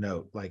important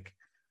note. Like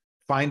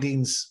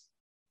findings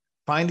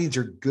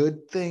are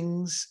good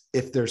things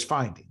if there's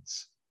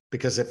findings,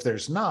 because if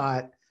there's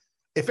not,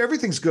 if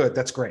everything's good,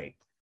 that's great.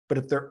 But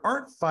if there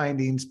aren't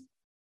findings,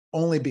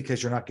 only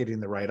because you're not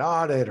getting the right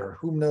audit or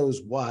who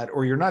knows what,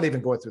 or you're not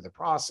even going through the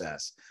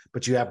process,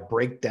 but you have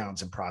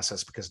breakdowns in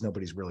process because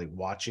nobody's really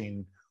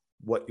watching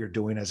what you're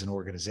doing as an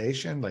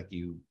organization like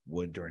you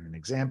would during an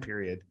exam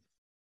period.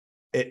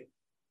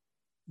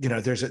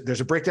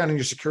 There's a breakdown in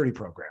your security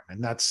program,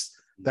 and that's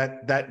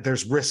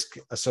there's risk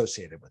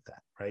associated with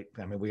that, right?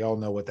 I mean, we all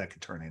know what that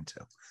could turn into.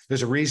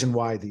 There's a reason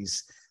why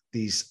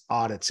these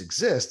audits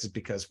exist, is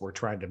because we're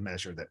trying to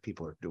measure that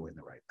people are doing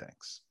the right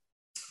things.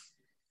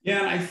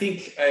 Yeah, I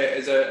think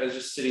as I was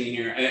just sitting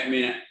here,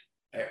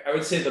 I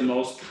would say the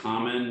most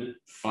common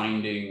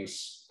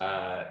findings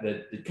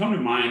that come to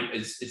mind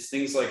is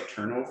things like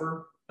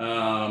turnover.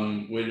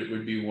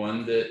 Would be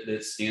one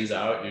that stands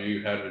out.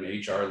 You have an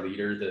HR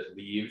leader that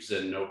leaves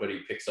and nobody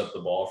picks up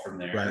the ball from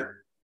there. Right.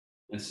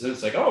 And so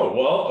it's like, oh,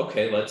 well,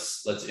 okay,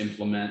 let's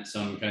implement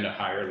some kind of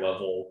higher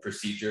level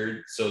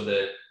procedure so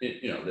that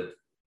that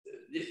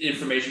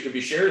information could be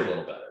shared a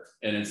little better,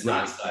 and it's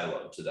not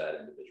siloed to that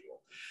individual.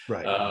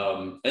 Right.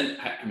 And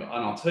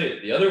I'll tell you,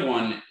 the other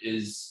one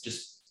is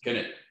just kind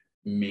of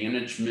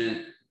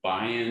management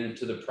buy-in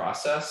to the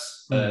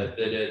process. That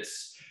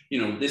it's,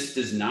 this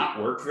does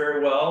not work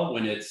very well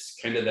when it's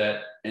kind of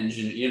that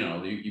engine,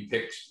 you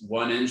picked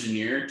one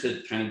engineer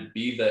to kind of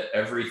be the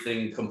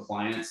everything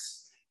compliance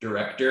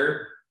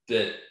director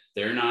that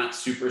they're not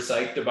super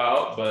psyched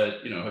about, but,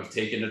 have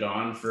taken it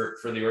on for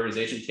the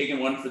organization, taken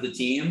one for the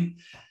team.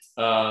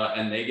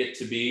 And they get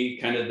to be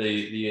kind of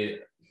the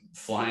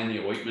flying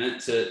the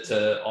ointment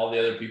to all the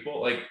other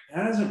people. Like,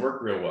 that doesn't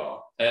work real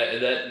well.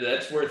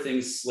 That's where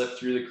things slip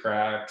through the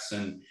cracks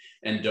and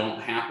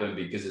don't happen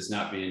because it's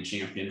not being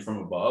championed from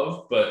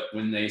above. But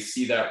when they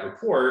see that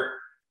report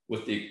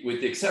with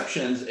the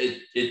exceptions,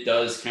 it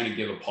does kind of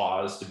give a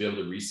pause to be able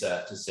to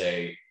reset, to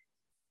say,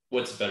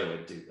 what's a better way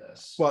to do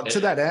this? Well, to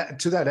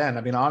that end,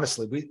 I mean,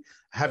 honestly, we,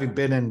 having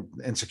been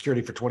in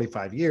security for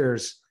 25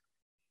 years,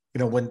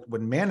 when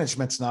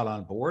management's not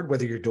on board,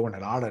 whether you're doing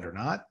an audit or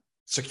not,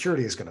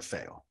 security is going to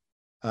fail,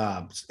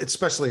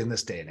 especially in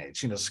this day and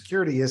age.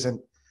 Security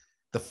isn't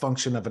the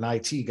function of an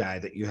IT guy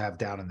that you have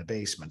down in the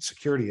basement.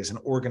 Security is an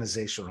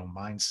organizational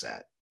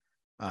mindset,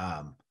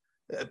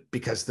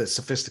 because the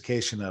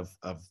sophistication of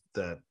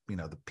the,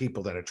 the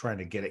people that are trying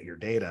to get at your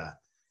data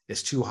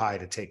is too high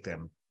to take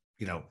them,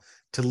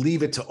 to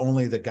leave it to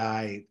only the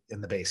guy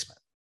in the basement.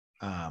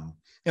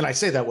 And I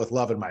say that with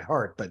love in my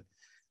heart, but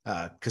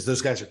because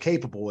those guys are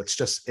capable, it's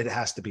just, it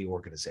has to be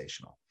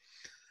organizational.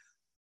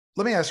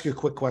 Let me ask you a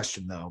quick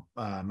question though,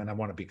 and I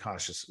want to be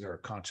conscious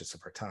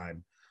of our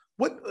time.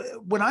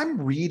 When I'm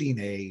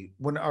reading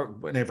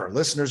whenever our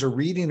listeners are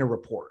reading a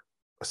report,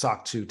 a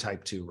SOC 2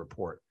 Type 2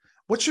 report,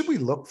 what should we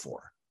look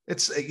for?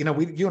 It's,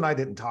 you and I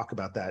didn't talk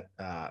about that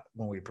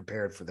when we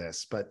prepared for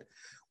this, but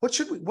what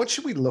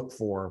should we look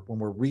for when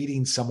we're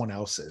reading someone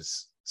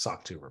else's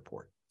SOC 2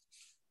 report?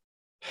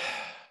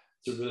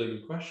 It's a really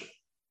good question.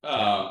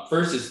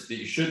 First is that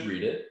you should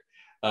read it.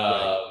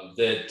 Right.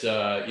 That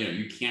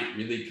you can't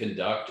really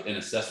conduct an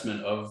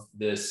assessment of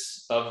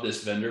this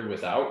vendor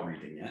without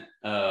reading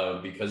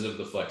it because of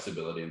the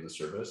flexibility of the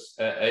service.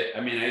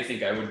 I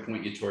think I would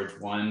point you towards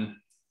one,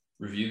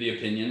 review the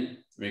opinion,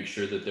 make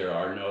sure that there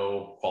are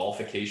no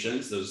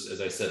qualifications. Those,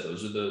 as I said,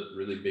 those are the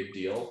really big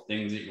deal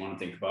things that you want to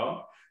think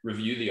about.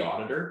 Review the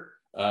auditor,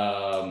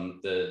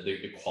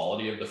 the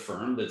quality of the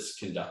firm that's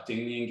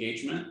conducting the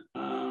engagement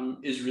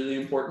is really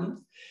important.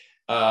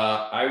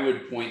 I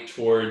would point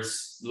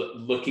towards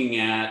looking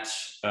at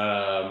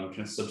kind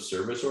of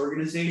subservice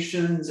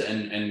organizations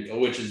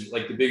and which is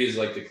like the biggest,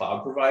 like the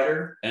cloud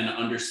provider, and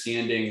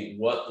understanding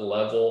what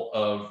level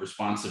of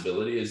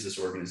responsibility is this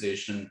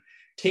organization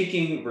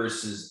taking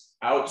versus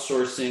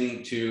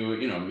outsourcing to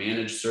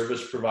managed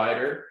service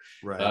provider.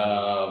 Right.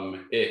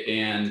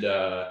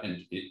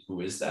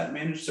 Who is that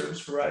managed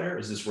service provider?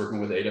 Is this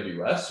working with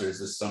AWS, or is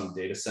this some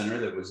data center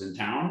that was in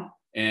town?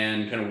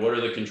 And kind of what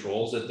are the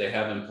controls that they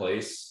have in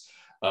place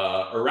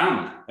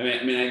around that?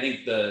 I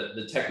think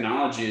the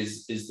technology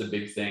is the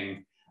big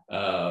thing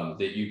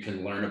that you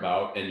can learn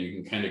about, and you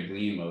can kind of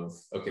glean of,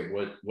 okay,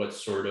 what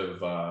sort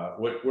of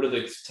what are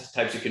the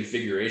types of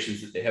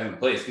configurations that they have in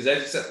place? Because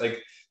as I said,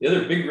 like the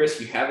other big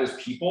risk you have is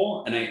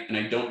people, and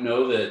I don't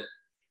know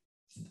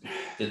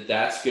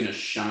that's going to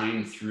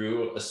shine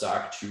through a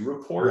SOC 2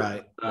 report,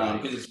 right.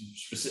 Because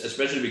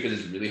especially because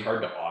it's really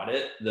hard to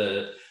audit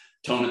the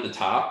tone at the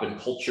top and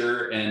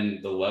culture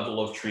and the level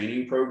of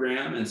training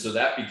program. And so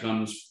that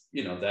becomes,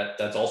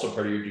 that's also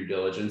part of your due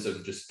diligence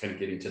of just kind of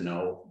getting to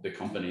know the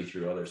company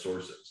through other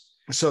sources.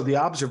 So the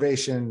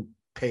observation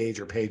page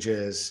or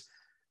pages,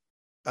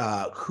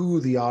 who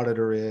the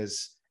auditor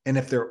is, and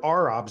if there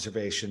are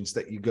observations,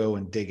 that you go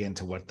and dig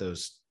into what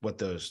those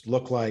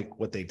look like,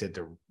 what they did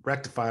to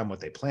rectify them, what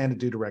they plan to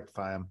do to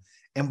rectify them,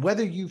 and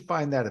whether you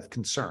find that of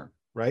concern,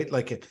 right?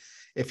 Like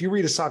if you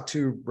read a SOC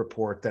 2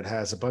 report that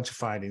has a bunch of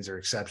findings or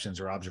exceptions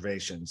or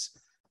observations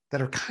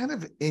that are kind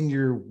of in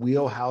your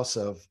wheelhouse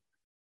of,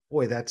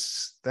 boy, that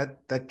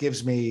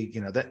gives me,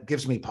 that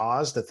gives me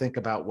pause to think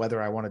about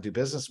whether I want to do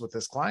business with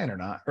this client or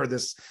not, or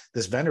this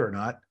vendor or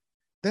not,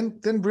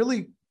 then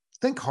really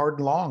think hard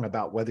and long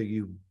about whether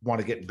you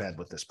want to get in bed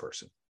with this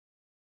person,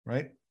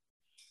 right?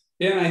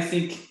 Yeah, and I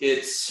think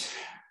it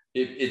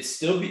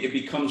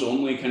becomes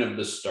only kind of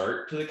the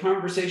start to the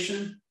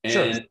conversation.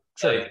 And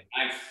sure. Like,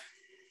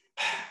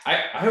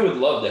 I would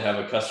love to have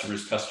a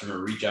customer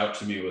reach out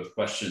to me with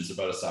questions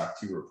about a SOC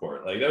 2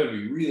 report. Like that would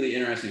be really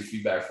interesting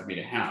feedback for me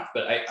to have.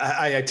 But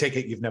I take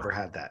it you've never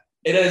had that.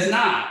 It is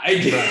not. I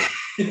did.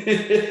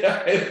 Right.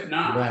 I have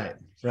not.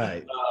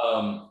 Right.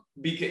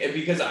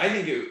 Because I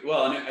think it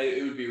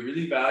would be a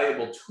really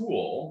valuable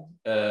tool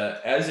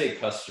as a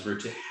customer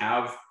to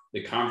have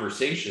the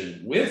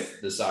conversation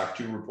with the SOC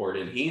 2 report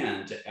in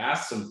hand, to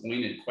ask some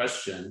pointed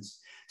questions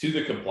to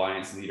the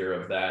compliance leader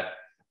of that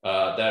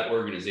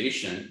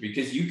organization,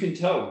 because you can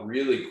tell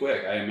really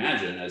quick, I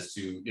imagine, as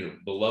to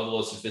the level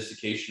of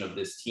sophistication of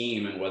this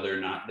team and whether or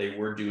not they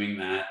were doing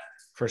that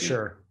for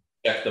sure.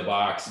 Check the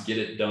box, get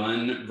it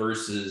done,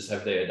 versus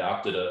have they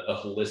adopted a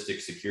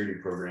holistic security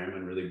program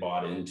and really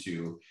bought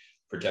into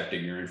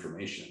protecting your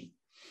information.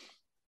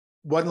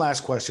 One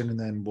last question, and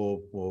then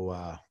we'll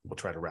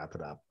try to wrap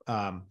it up.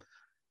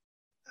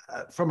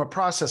 From a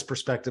process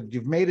perspective,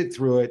 you've made it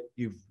through it.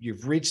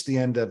 You've reached the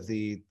end of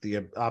the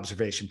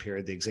observation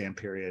period, the exam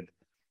period.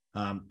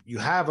 You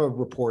have a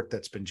report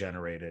that's been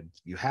generated.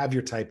 You have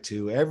your type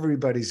 2.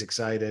 Everybody's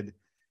excited,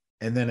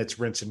 and then it's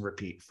rinse and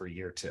repeat for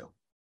year 2.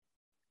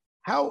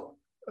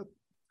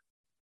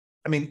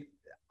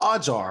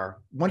 Odds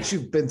are, once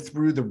you've been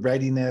through the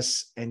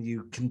readiness and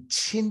you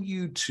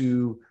continue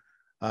to,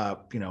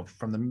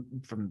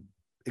 from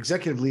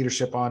executive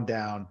leadership on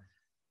down,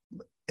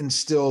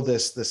 instill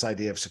this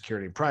idea of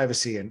security and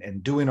privacy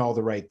and doing all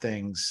the right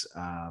things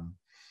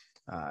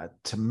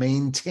to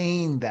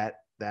maintain that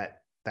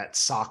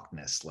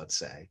SOC-ness, let's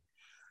say,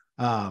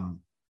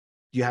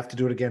 you have to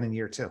do it again in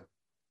year 2,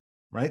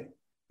 right?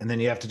 And then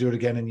you have to do it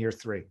again in year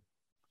 3.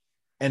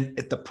 And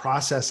the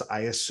process,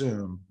 I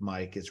assume,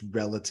 Mike, is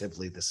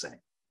relatively the same,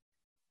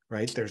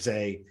 right?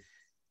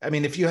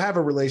 If you have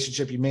a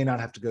relationship, you may not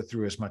have to go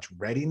through as much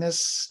readiness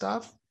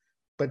stuff,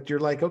 but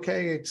you're like,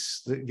 okay,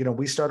 it's,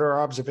 we start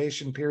our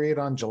observation period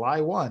on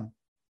July 1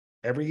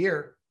 every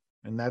year.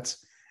 And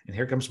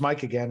here comes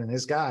Mike again and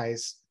his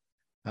guys.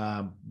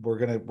 We're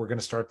going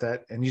to start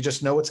that. And you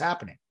just know what's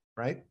happening,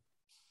 right?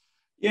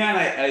 Yeah.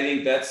 And I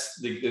think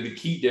that's the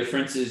key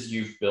difference is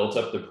you've built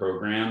up the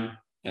program.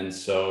 And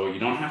so you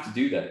don't have to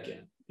do that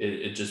again.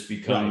 It just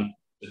becomes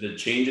the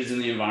changes in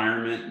the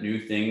environment, new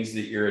things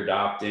that you're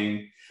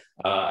adopting.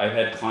 I've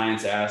had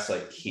clients ask,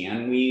 like,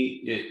 can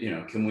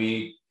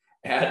we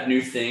add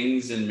new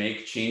things and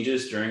make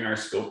changes during our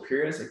scope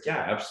period? It's like,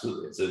 yeah,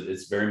 absolutely.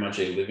 It's very much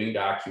a living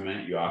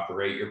document. You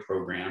operate your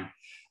program,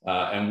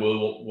 and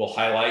we'll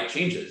highlight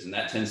changes, and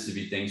that tends to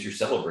be things you're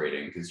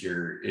celebrating because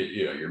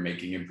you're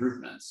making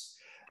improvements.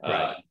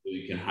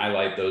 You can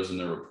highlight those in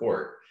the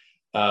report.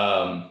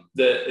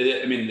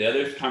 The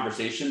other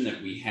conversation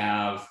that we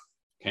have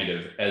kind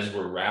of as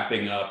we're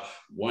wrapping up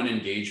one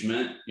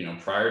engagement,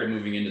 prior to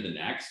moving into the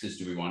next is,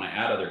 do we want to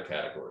add other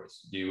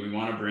categories? Do we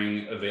want to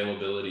bring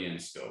availability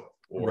and scope,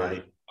 or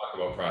talk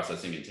about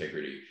processing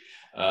integrity?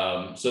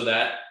 So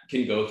that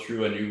can go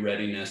through a new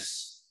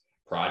readiness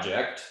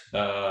project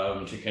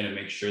to kind of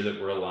make sure that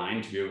we're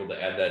aligned to be able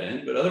to add that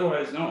in. But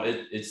otherwise, no,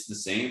 it's the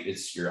same.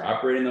 You're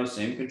operating those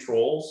same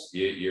controls.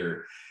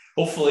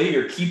 Hopefully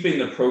you're keeping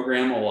the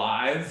program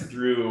alive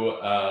through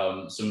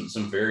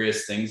some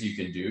various things you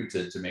can do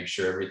to make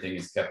sure everything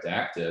is kept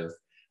active.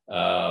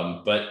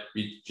 But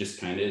it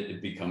just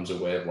it becomes a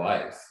way of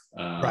life.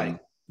 Right.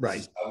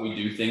 This is how we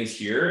do things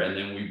here. And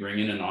then we bring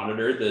in an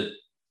auditor that,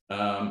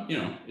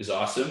 is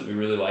awesome. We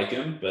really like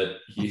him, but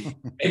he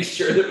makes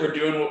sure that we're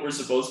doing what we're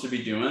supposed to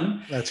be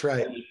doing. That's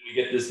right. And we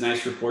get this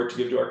nice report to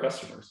give to our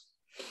customers.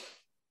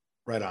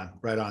 Right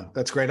on.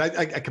 That's great.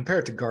 I compare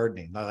it to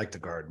gardening. I like to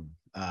garden.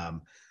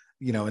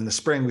 In the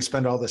spring, we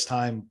spend all this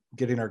time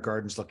getting our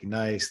gardens looking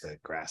nice. The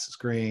grass is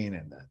green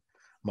and the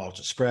mulch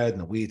is spread and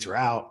the weeds are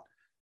out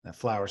and the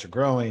flowers are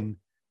growing.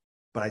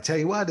 But I tell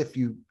you what, if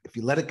you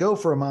let it go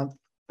for a month,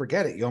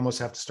 forget it. You almost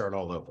have to start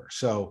all over.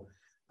 So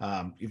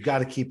you've got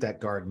to keep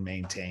that garden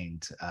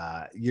maintained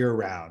year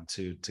round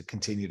to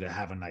continue to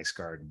have a nice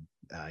garden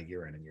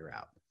year in and year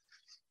out.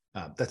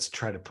 Let's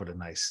try to put a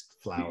nice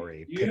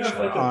flowery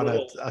picture on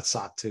a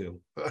sock too.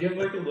 You have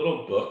like a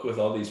little book with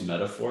all these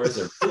metaphors.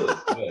 They're really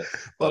good.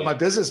 Well, my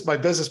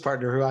business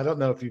partner, who I don't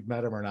know if you've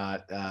met him or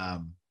not,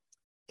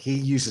 he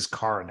uses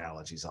car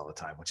analogies all the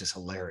time, which is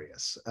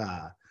hilarious.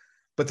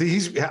 But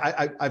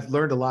I've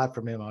learned a lot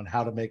from him on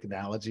how to make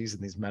analogies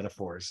and these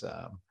metaphors.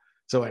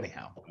 So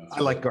anyhow, I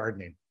like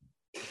gardening.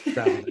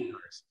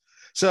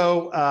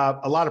 So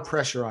a lot of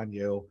pressure on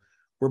you.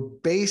 We're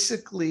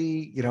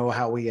basically,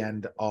 how we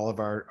end all of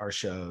our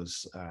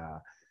shows.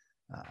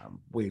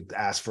 We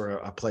ask for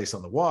a place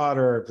on the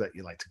water that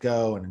you like to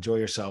go and enjoy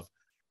yourself.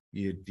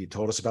 You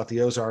told us about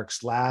the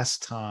Ozarks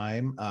last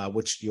time,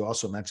 which you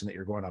also mentioned that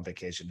you're going on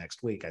vacation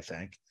next week, I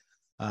think.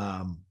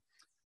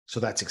 So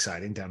that's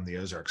exciting, down in the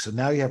Ozarks. So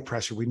now you have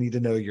pressure. We need to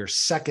know your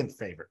second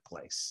favorite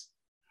place.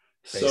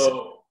 Basically.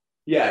 So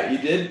yeah,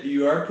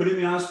 you are putting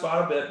me on the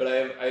spot a bit, but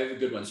I have a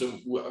good one. So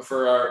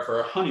for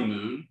our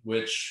honeymoon,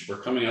 which we're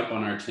coming up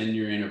on our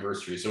 10-year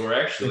anniversary. So we're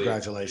actually,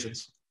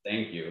 congratulations.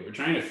 Thank you. We're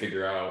trying to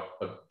figure out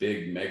a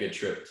big mega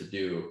trip to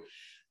do,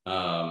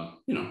 while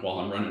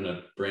I'm running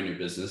a brand new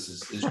business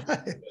is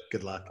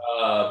good luck.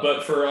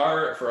 But for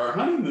our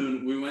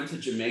honeymoon, we went to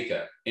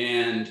Jamaica,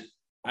 and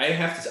I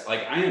have to say,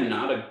 like, I am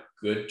not a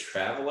good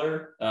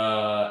traveler.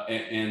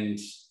 And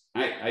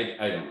I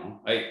don't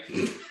know.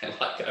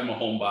 I'm a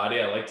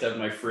homebody. I like to have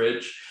my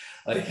fridge.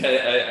 Like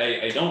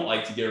I don't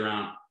like to get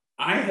around.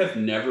 I have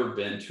never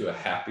been to a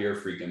happier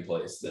freaking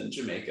place than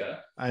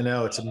Jamaica. I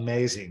know, it's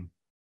amazing.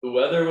 The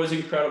weather was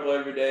incredible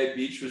every day.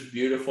 Beach was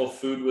beautiful.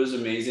 Food was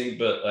amazing.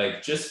 But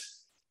like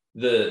just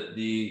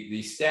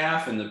the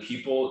staff and the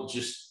people,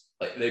 just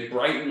like they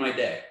brightened my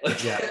day.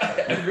 Like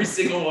every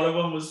single one of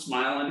them was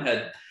smiling,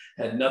 had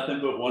nothing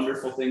but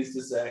wonderful things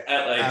to say.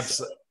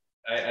 Absolutely.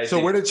 So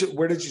where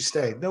did you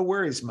stay? No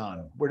worries,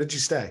 man. Where did you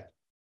stay?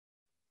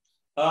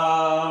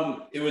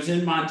 It was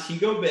in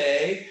Montego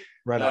Bay.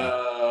 Right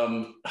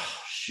on.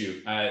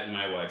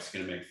 My wife's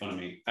gonna make fun of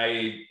me.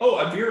 A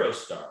Bureau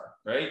Star,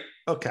 right?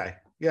 Okay.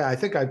 Yeah, I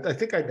think I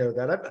know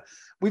that.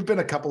 We've been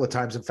a couple of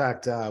times. In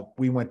fact,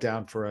 we went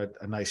down for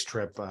a nice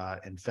trip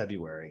in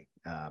February,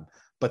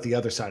 but the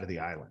other side of the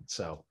island.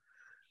 So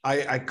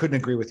I couldn't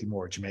agree with you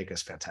more. Jamaica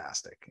is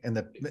fantastic, and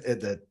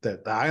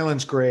the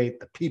island's great.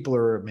 The people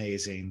are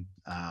amazing.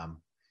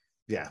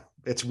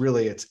 It's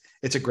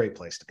a great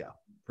place to go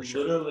for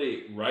sure.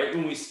 Literally, right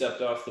when we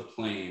stepped off the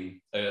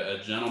plane, a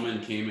gentleman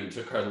came and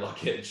took our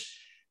luggage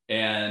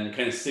and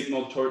kind of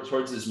signaled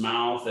towards his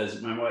mouth as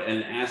my wife,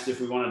 and asked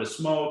if we wanted to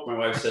smoke. My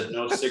wife said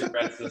no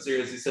cigarettes, no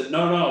cigarettes. He said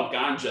no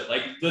ganja.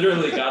 Like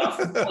literally got off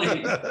the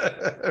plane.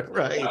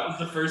 Right. That was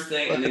the first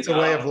thing. Well, and it's a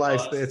way of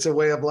life. It's a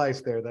way of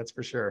life there. That's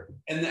for sure.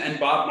 And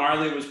Bob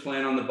Marley was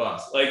playing on the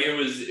bus. Like it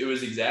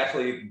was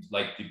exactly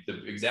like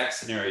the exact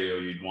scenario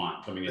you'd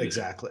want coming in.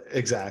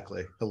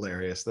 Exactly.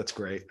 Hilarious. That's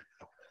great.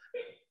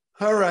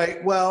 All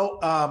right.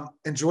 Well,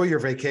 enjoy your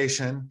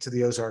vacation to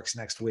the Ozarks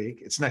next week.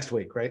 It's next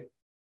week, right?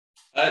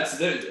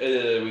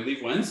 We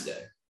leave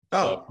Wednesday.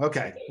 Oh,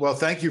 okay. Well,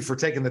 thank you for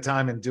taking the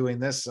time and doing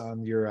this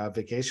on your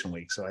vacation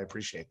week. So I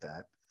appreciate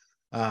that.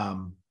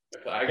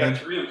 I got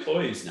 3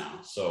 employees now,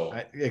 so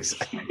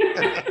exactly.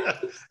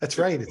 That's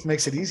right. It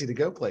makes it easy to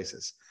go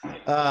places.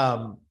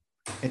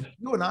 And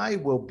you and I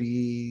will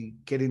be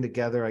getting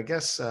together, I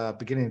guess,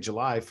 beginning of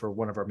July for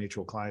one of our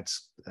mutual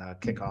clients'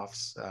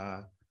 kickoffs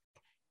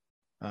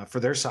for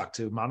their SOC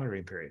 2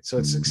 monitoring period. So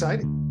it's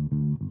exciting.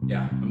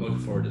 Yeah, I'm looking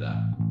forward to that.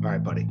 All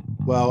right, buddy.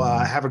 Well,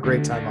 have a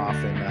great time off,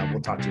 and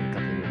we'll talk to you in a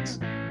couple of weeks.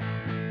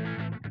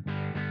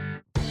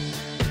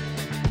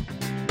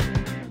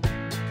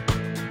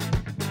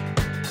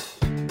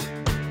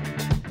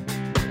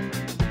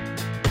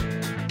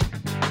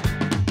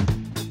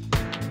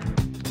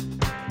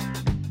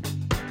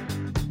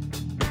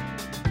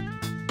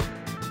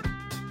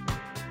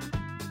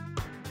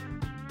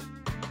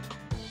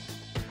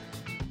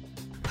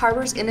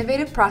 Harbor's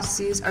innovative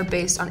processes are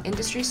based on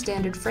industry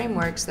standard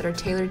frameworks that are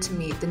tailored to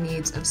meet the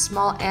needs of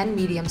small and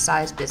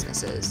medium-sized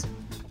businesses.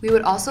 We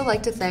would also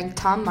like to thank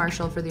Tom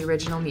Marshall for the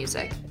original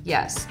music.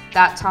 Yes,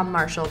 that Tom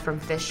Marshall from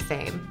Phish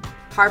fame.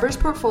 Harbor's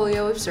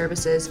portfolio of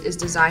services is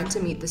designed to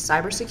meet the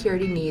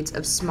cybersecurity needs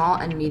of small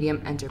and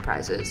medium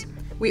enterprises.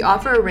 We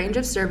offer a range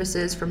of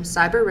services from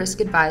cyber risk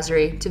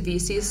advisory to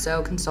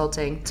VCSO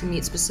consulting to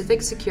meet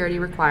specific security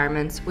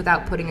requirements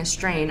without putting a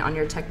strain on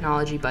your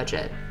technology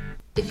budget.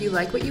 If you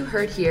like what you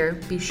heard here,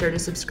 be sure to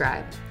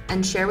subscribe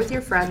and share with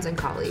your friends and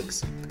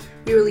colleagues.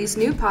 We release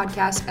new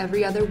podcasts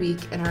every other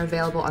week and are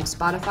available on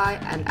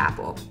Spotify and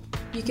Apple.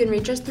 You can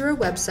reach us through our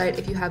website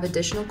if you have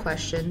additional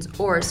questions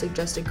or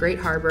suggest a great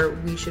harbor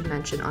we should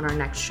mention on our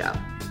next show.